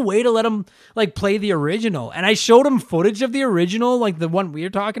to find a way to let him play the original. And I showed him footage of the original, like the one we were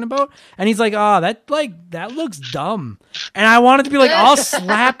talking about. And he's like, oh, that looks dumb. And I wanted to be like, I'll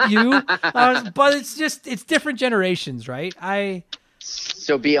slap you. But it's different generations, right?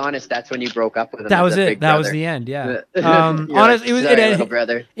 So be honest, that's when you broke up with him. That was it. That was the end. Yeah. Honest, it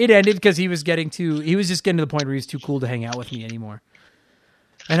ended. It ended because he was just getting to the point where he was too cool to hang out with me anymore,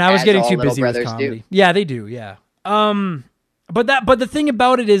 and I was getting too busy with comedy. Yeah, they do. Yeah. But the thing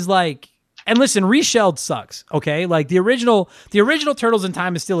about it is like And listen, Reshelled sucks, okay? Like the original Turtles in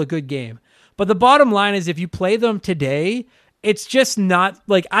Time is still a good game. But the bottom line is if you play them today, it's just not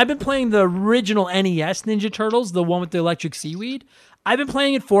like I've been playing the original NES Ninja Turtles, the one with the electric seaweed. I've been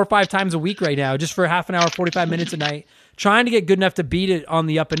playing it 4 or 5 times a week right now, just for half an hour, 45 minutes a night, trying to get good enough to beat it on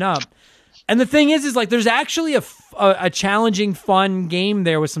the up and up. And the thing is like there's actually a challenging, fun game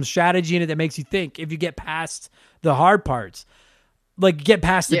there with some strategy in it that makes you think if you get past the hard parts. Like get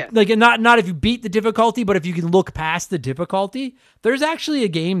past the, like not if you beat the difficulty, but if you can look past the difficulty, there's actually a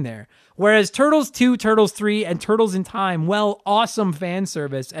game there. Whereas Turtles 2, Turtles 3, and Turtles in Time, well, awesome fan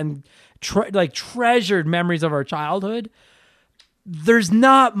service and treasured memories of our childhood. There's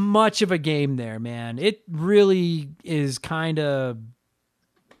not much of a game there, man. It really is kind of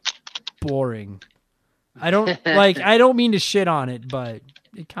boring. I don't mean to shit on it, but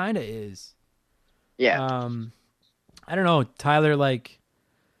it kind of is. Yeah. I don't know, Tyler, like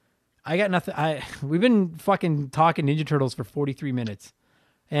I got nothing. We've been fucking talking Ninja Turtles for 43 minutes.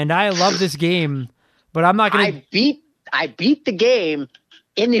 And I love this game, but I'm not going to I beat the game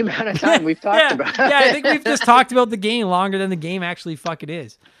in the amount of time we've talked about. Yeah, I think we've just talked about the game longer than the game actually fucking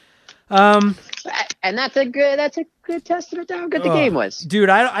is. And that's a good testament to how good the game was. Dude,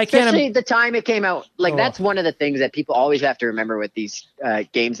 I can't... Especially the time it came out. Like, that's one of the things that people always have to remember with these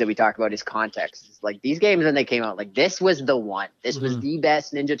games that we talk about is context. It's like, these games, when they came out, like, this was the one. This was the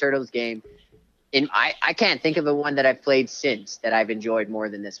best Ninja Turtles game. And I can't think of a one that I've played since that I've enjoyed more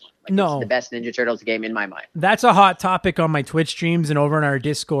than this one. Like, no. It's the best Ninja Turtles game in my mind. That's a hot topic on my Twitch streams and over on our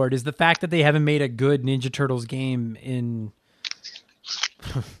Discord is the fact that they haven't made a good Ninja Turtles game in...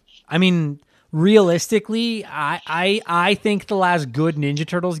 I mean... Realistically, I think the last good Ninja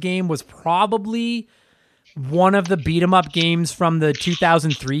Turtles game was probably one of the beat 'em up games from the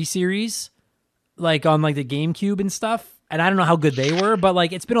 2003 series, like on like the GameCube and stuff. And I don't know how good they were, but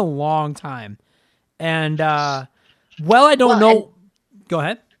like it's been a long time. And I don't know. Go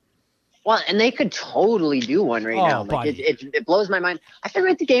ahead. Well, and they could totally do one right now. Like it blows my mind. I forget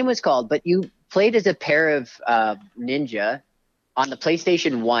what the game was called, but you played as a pair of ninja on the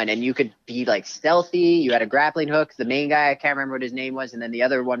PlayStation 1, and you could be like stealthy. You had a grappling hook. The main guy, I can't remember what his name was, and then the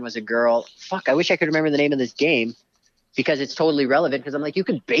other one was a girl. Fuck, I wish I could remember the name of this game because it's totally relevant. Because I'm like, you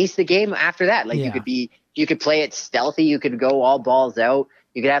could base the game after that. Like you could play it stealthy. You could go all balls out.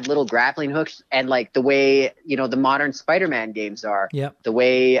 You could have little grappling hooks, and like the way the modern Spider-Man games are. Yep. The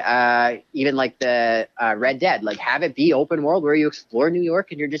way even like the Red Dead, like have it be open world where you explore New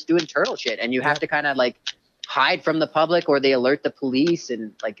York and you're just doing turtle shit, and you have to kind of like hide from the public or they alert the police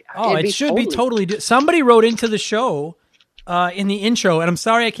and like it should be totally somebody wrote into the show in the intro, and I'm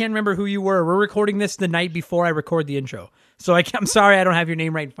sorry I can't remember who you were. We're recording this the night before I record the intro, so I'm sorry I don't have your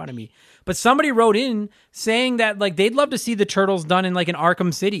name right in front of me, but somebody wrote in saying that like they'd love to see the Turtles done in like an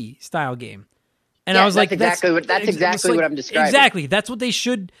Arkham City style game, and I was like that's exactly what I'm describing. Exactly, that's what they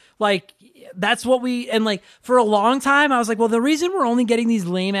should like. That's what we, and like for a long time I was like, well, the reason we're only getting these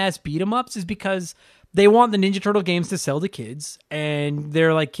lame ass beat 'em ups is because they want the Ninja Turtle games to sell to kids, and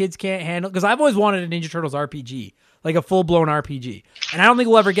they're like, kids can't handle... Because I've always wanted a Ninja Turtles RPG, like a full-blown RPG. And I don't think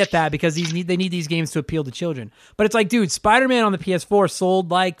we'll ever get that because they need these games to appeal to children. But it's like, dude, Spider-Man on the PS4 sold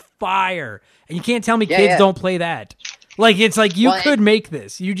like fire. And you can't tell me kids don't play that. Like, it's like, you could make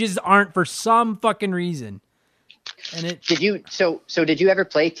this. You just aren't for some fucking reason. And it... Did you ever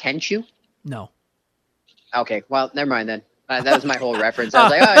play Tenchu? No. Okay, well, never mind then. That was my whole reference.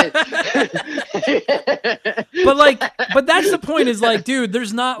 I was like, but that's the point. Is like, dude,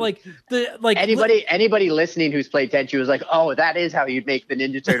 there's not like anybody listening who's played Tenchu is like, oh, that is how you'd make the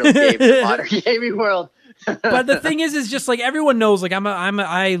Ninja Turtles game in the modern gaming world. But the thing is just like everyone knows, like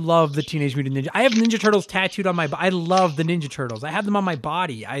I love the Teenage Mutant Ninja. I have Ninja Turtles tattooed on my. I love the Ninja Turtles. I have them on my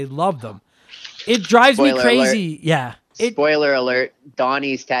body. I love them. It drives me crazy. Alert. Yeah. Spoiler alert: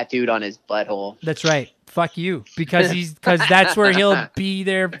 Donnie's tattooed on his butthole. That's right. Fuck you, because that's where he'll be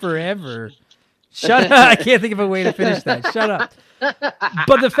there forever. Shut up! I can't think of a way to finish that. Shut up.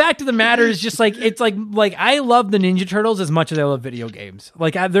 But the fact of the matter is just like it's like I love the Ninja Turtles as much as I love video games.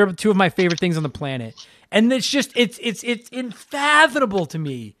 Like they're two of my favorite things on the planet, and it's just it's unfathomable to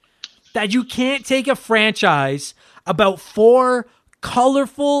me that you can't take a franchise about 4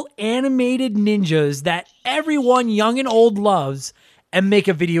 colorful animated ninjas that everyone young and old loves and make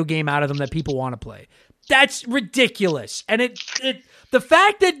a video game out of them that people want to play. That's ridiculous. And the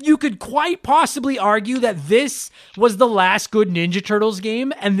fact that you could quite possibly argue that this was the last good Ninja Turtles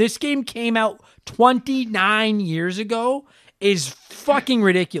game and this game came out 29 years ago is fucking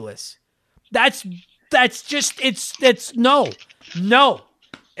ridiculous. That's just, it's no,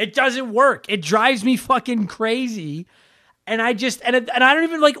 it doesn't work. It drives me fucking crazy. And I just, and I don't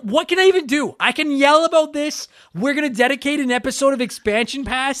even like, what can I even do? I can yell about this. We're going to dedicate an episode of Expansion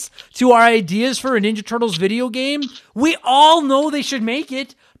Pass to our ideas for a Ninja Turtles video game. We all know they should make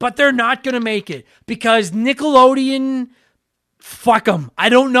it, but they're not going to make it because Nickelodeon, fuck them. I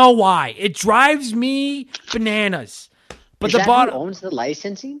don't know why. It drives me bananas. But Is that who owns the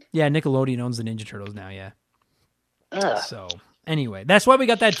licensing? Yeah, Nickelodeon owns the Ninja Turtles now, yeah. Ugh. So, anyway, that's why we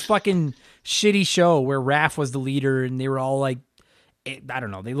got that fucking shitty show where Raph was the leader and they were all like, I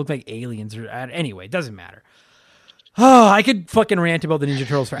don't know, they look like aliens. Or anyway, it doesn't matter. Oh, I could fucking rant about the Ninja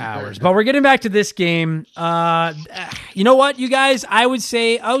Turtles for hours, but we're getting back to this game. You know what, you guys? I would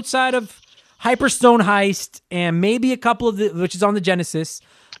say outside of Hyperstone Heist and maybe a couple of which is on the Genesis,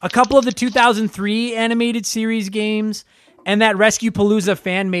 a couple of the 2003 animated series games, and that Rescue Palooza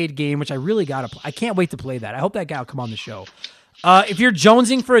fan-made game, which I really gotta I can't wait to play that. I hope that guy will come on the show. If you're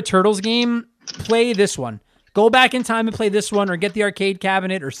jonesing for a Turtles game, play this one. Go back in time and play this one, or get the arcade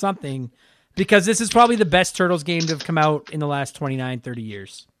cabinet or something, because this is probably the best Turtles game to have come out in the last 29, 30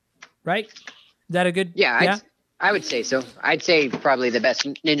 years. Right? Is that a good... Yeah, I would say so. I'd say probably the best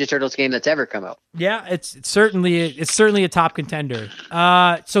Ninja Turtles game that's ever come out. Yeah, it's certainly a top contender.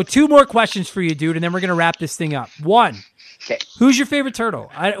 So 2 more questions for you, dude, and then we're going to wrap this thing up. 1. Okay. Who's your favorite turtle?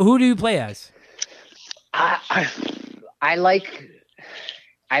 Who do you play as? I like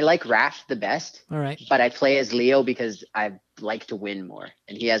Raph the best. All right. But I play as Leo because I like to win more,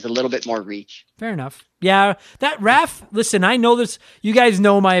 and he has a little bit more reach. Fair enough. Yeah, that Raph, listen, I know this. You guys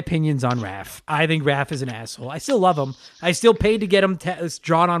know my opinions on Raph. I think Raph is an asshole. I still love him. I still paid to get him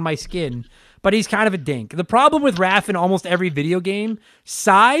drawn on my skin, but he's kind of a dink. The problem with Raph in almost every video game,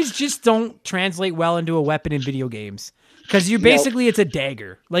 size just don't translate well into a weapon in video games. Because it's a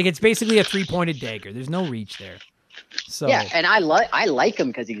dagger. Like, it's basically a 3-pointed dagger. There's no reach there. So yeah, and I like him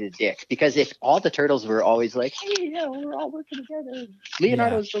because he's a dick. Because if all the turtles were always like, "Hey, yeah, we're all working together.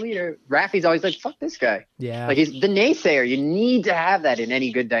 Leonardo's the leader." Raffy's always like, "Fuck this guy." Yeah, like he's the naysayer. You need to have that in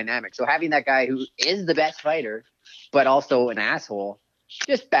any good dynamic. So having that guy who is the best fighter, but also an asshole,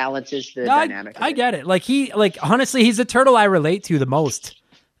 just balances the dynamic. I get it. Honestly, he's the turtle I relate to the most.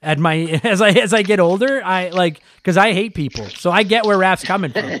 As I get older, because I hate people, so I get where Raph's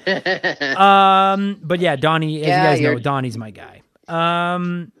coming from. But yeah, Donnie, as you guys know, Donnie's my guy.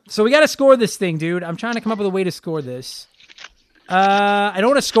 So we got to score this thing, dude. I'm trying to come up with a way to score this. I don't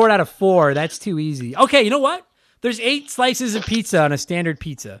want to score it out of 4. That's too easy. Okay, you know what? There's 8 slices of pizza on a standard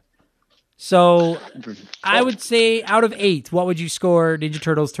pizza. So I would say out of 8, what would you score Ninja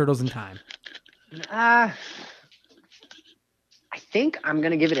Turtles: Turtles in Time? I think I'm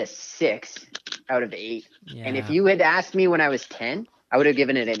going to give it a 6 out of 8. Yeah. And if you had asked me when I was 10, I would have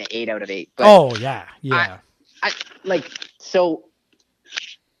given it an 8 out of 8. But oh, yeah. So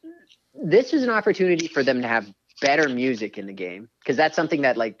this is an opportunity for them to have better music in the game, because that's something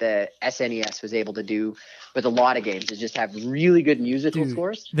that like the SNES was able to do with a lot of games, is just have really good musical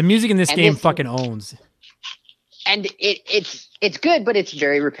scores. The music in this game fucking owns. And it's good, but it's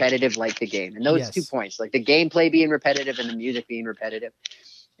very repetitive, like the game. And those 2 points, like the gameplay being repetitive and the music being repetitive,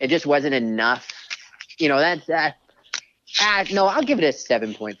 it just wasn't enough. You know, no, I'll give it a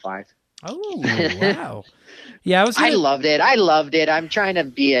 7.5. Oh, wow. Yeah, I loved it. I'm trying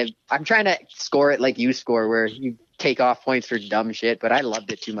to score it like you score, where you take off points for dumb shit, but I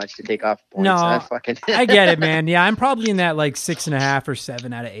loved it too much to take off points. No, I get it, man. Yeah, I'm probably in that like 6.5 or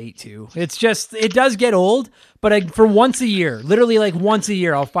 7 out of 8 too. It's just, it does get old, but for once a year, literally like once a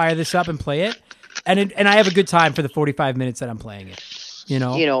year, I'll fire this up and play it, and I have a good time for the 45 minutes that I'm playing it. You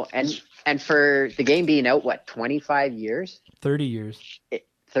know, and for the game being out, what, 25 years? 30 years.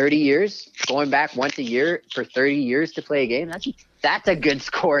 30 years, going back once a year for 30 years to play a game. That's a good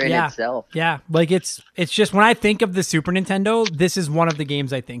score in itself. Yeah. Like it's just, when I think of the Super Nintendo, this is one of the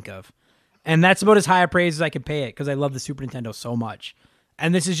games I think of. And that's about as high a praise as I can pay it, because I love the Super Nintendo so much.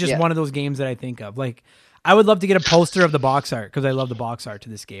 And this is just one of those games that I think of. Like, I would love to get a poster of the box art, because I love the box art to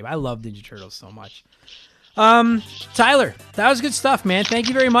this game. I love Ninja Turtles so much. Tyler, that was good stuff, man. Thank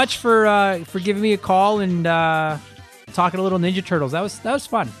you very much for giving me a call and talking a little Ninja Turtles. That was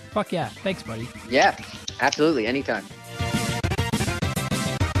fun. Fuck yeah. Thanks, buddy. Yeah, absolutely. Anytime.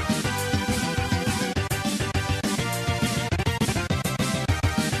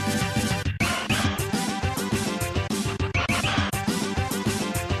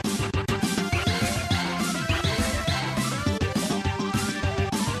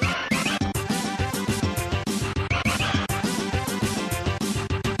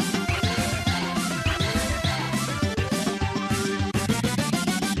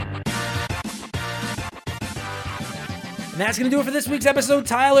 And that's going to do it for this week's episode.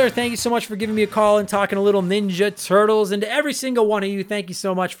 Tyler, thank you so much for giving me a call and talking a little Ninja Turtles. And to every single one of you, thank you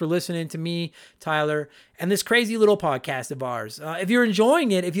so much for listening to me, Tyler, and this crazy little podcast of ours. If you're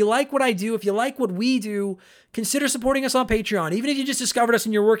enjoying it, if you like what I do, if you like what we do, consider supporting us on Patreon. Even if you just discovered us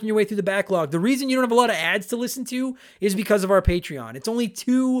and you're working your way through the backlog, the reason you don't have a lot of ads to listen to is because of our Patreon. It's only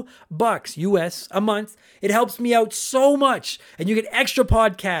 $2 US a month. It helps me out so much. And you get extra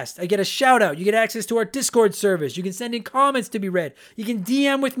podcasts. I get a shout out. You get access to our Discord service. You can send in comments to be read. You can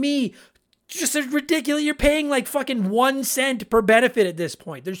DM with me. Just ridiculous. You're paying like fucking 1 cent per benefit at this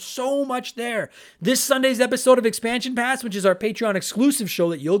point. There's so much there. This Sunday's episode of Expansion Pass, which is our Patreon exclusive show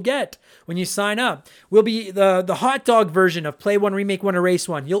that you'll get when you sign up, will be the hot dog version of Play 1, Remake 1, Erase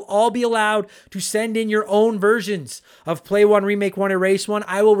 1. You'll all be allowed to send in your own versions of Play 1, Remake 1, Erase 1.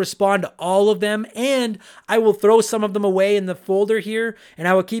 I will respond to all of them, and I will throw some of them away in the folder here, and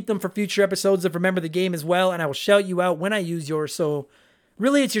I will keep them for future episodes of Remember the Game as well, and I will shout you out when I use yours. So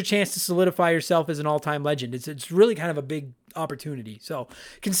really, it's your chance to solidify yourself as an all-time legend. It's really kind of a big opportunity. So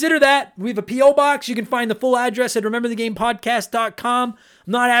consider that. We have a P.O. box. You can find the full address at rememberthegamepodcast.com. I'm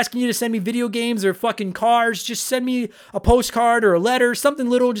not asking you to send me video games or fucking cars. Just send me a postcard or a letter, something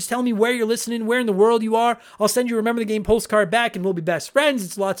little. Just tell me where you're listening, where in the world you are. I'll send you a Remember the Game postcard back, and we'll be best friends.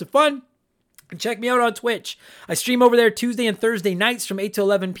 It's lots of fun. And check me out on Twitch. I stream over there Tuesday and Thursday nights from 8 to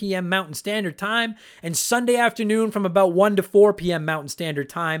 11 p.m. Mountain Standard Time, and Sunday afternoon from about 1 to 4 p.m. Mountain Standard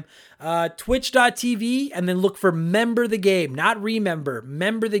Time. Twitch.tv, and then look for Member the Game, not Remember,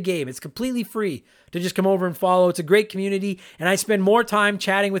 Member the Game. It's completely free to just come over and follow. It's a great community, and I spend more time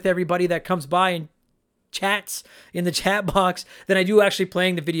chatting with everybody that comes by and chats in the chat box than I do actually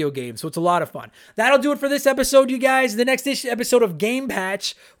playing the video game. So it's a lot of fun. That'll do it for this episode, you guys. The next episode of Game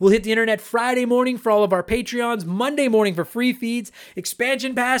Patch will hit the internet Friday morning for all of our Patreons, Monday morning for free feeds.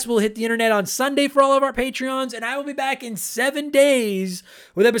 Expansion Pass will hit the internet on Sunday for all of our Patreons, and I will be back in 7 days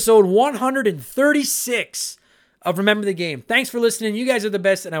with episode 136 of Remember the Game. Thanks for listening. You guys are the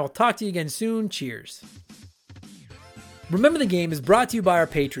best, and I will talk to you again soon. Cheers. Remember the Game is brought to you by our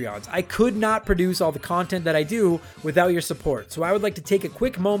Patreons. I could not produce all the content that I do without your support. So I would like to take a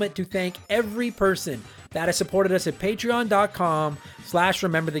quick moment to thank every person that has supported us at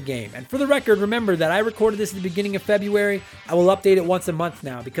patreon.com/rememberthegame. And for the record, remember that I recorded this at the beginning of February. I will update it once a month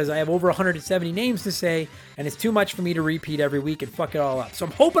now because I have over 170 names to say, and it's too much for me to repeat every week and fuck it all up. So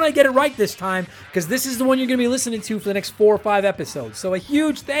I'm hoping I get it right this time because this is the one you're going to be listening to for the next 4 or 5 episodes. So a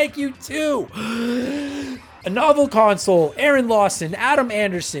huge thank you to A Novel Console, Aaron Lawson, Adam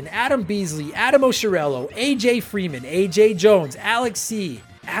Anderson, Adam Beasley, Adam Oshirello, AJ Freeman, AJ Jones, Alex C,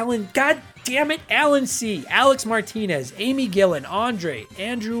 Alan, God damn it, Alan C, Alex Martinez, Amy Gillen, Andre,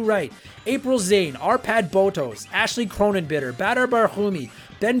 Andrew Wright, April Zane, Arpad Botos, Ashley Cronenbitter, Badar Barhumi,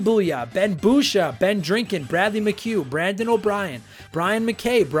 Ben Booyah, Ben Busha, Ben Drinkin, Bradley McHugh, Brandon O'Brien, Brian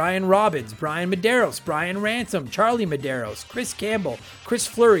McKay, Brian Robbins, Brian Medeiros, Brian Ransom, Charlie Medeiros, Chris Campbell, Chris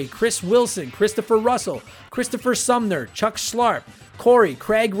Fleury, Chris Wilson, Christopher Russell, Christopher Sumner, Chuck Schlarp, Corey,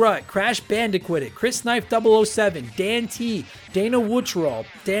 Craig Rutt, Crash Bandicoot, Chris Knife 007, Dan T, Dana Wootrall,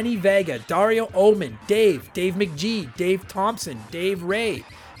 Danny Vega, Dario Oman, Dave McGee, Dave Thompson, Dave Ray,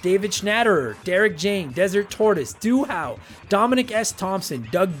 David Schnatterer, Derek Jane, Desert Tortoise, Duhow, Dominic S. Thompson,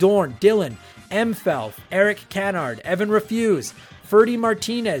 Doug Dorn, Dylan, M. Felf, Eric Cannard, Evan Refuse, Ferdy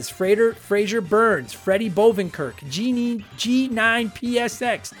Martinez, Fraser Burns, Freddie Bovenkirk,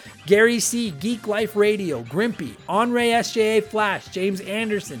 G9PSX, Gary C, Geek Life Radio, Grimpy, Henri SJA Flash, James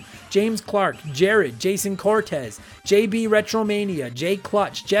Anderson, James Clark, Jared, Jason Cortez, JB Retromania, Jay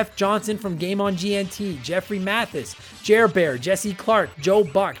Clutch, Jeff Johnson from Game on GNT, Jeffrey Mathis, Jer Bear, Jesse Clark, Joe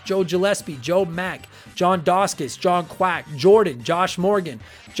Buck, Joe Gillespie, Joe Mack, John Doskis, John Quack, Jordan, Josh Morgan,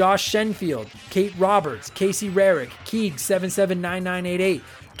 Josh Shenfield, Kate Roberts, Casey Rarick, Keeg 779988,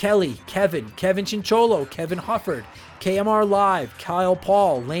 Kelly, Kevin Chincholo, Kevin Hufford, KMR Live, Kyle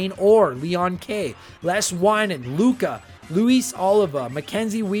Paul, Lane Orr, Leon K, Les Winan, Luca, Luis Oliva,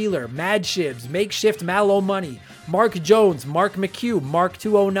 Mackenzie Wheeler, Mad Shibs, Makeshift Mallow Money, Mark Jones, Mark McHugh, Mark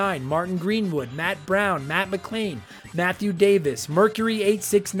 209, Martin Greenwood, Matt Brown, Matt McLean, Matthew Davis, Mercury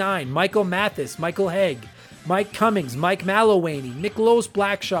 869, Michael Mathis, Michael Haig, Mike Cummings, Mike Mallowaney, Nicholas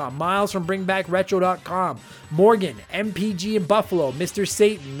Blackshaw, Miles from BringBackRetro.com, Morgan, MPG in Buffalo, Mr.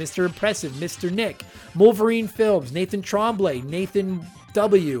 Satan, Mr. Impressive, Mr. Nick, Wolverine Films, Nathan Tremblay, Nathan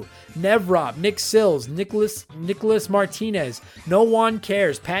W, Nevrop, Nick Sills, Nicholas Martinez, No One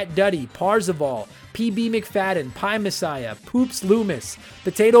Cares, Pat Duddy, Parzival, PB McFadden, Pie Messiah, Poops Loomis,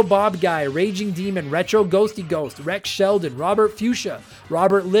 Potato Bob Guy, Raging Demon, Retro Ghosty Ghost, Rex Sheldon, Robert Fuchsia,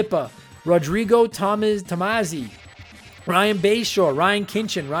 Robert Lippa, Rodrigo Tomazzi, Ryan Bayshore, Ryan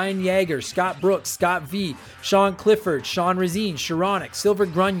Kinchin, Ryan Yeager, Scott Brooks, Scott V, Sean Clifford, Sean Razine, Sharonic, Silver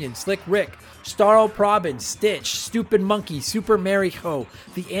Grunion, Slick Rick, Starro Probin, Stitch, Stupid Monkey, Super Marico,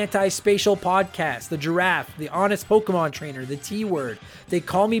 The Anti-Spatial Podcast, The Giraffe, The Honest Pokemon Trainer, The T-Word, They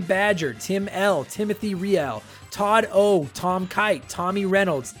Call Me Badger, Tim L, Timothy Riel, Todd O, Tom Kite, Tommy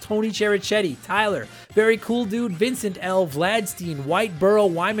Reynolds, Tony Cherichetti, Tyler, Very Cool Dude, Vincent L, Vladstein, White Burrow,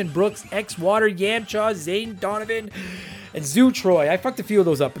 Wyman Brooks, X Water, Yamcha, Zane Donovan, and Zoo Troy. I fucked a few of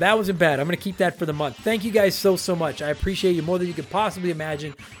those up, but that wasn't bad. I'm going to keep that for the month. Thank you guys so much. I appreciate you more than you could possibly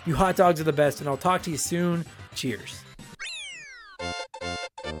imagine. You hot dogs are the best, and I'll talk to you soon. Cheers.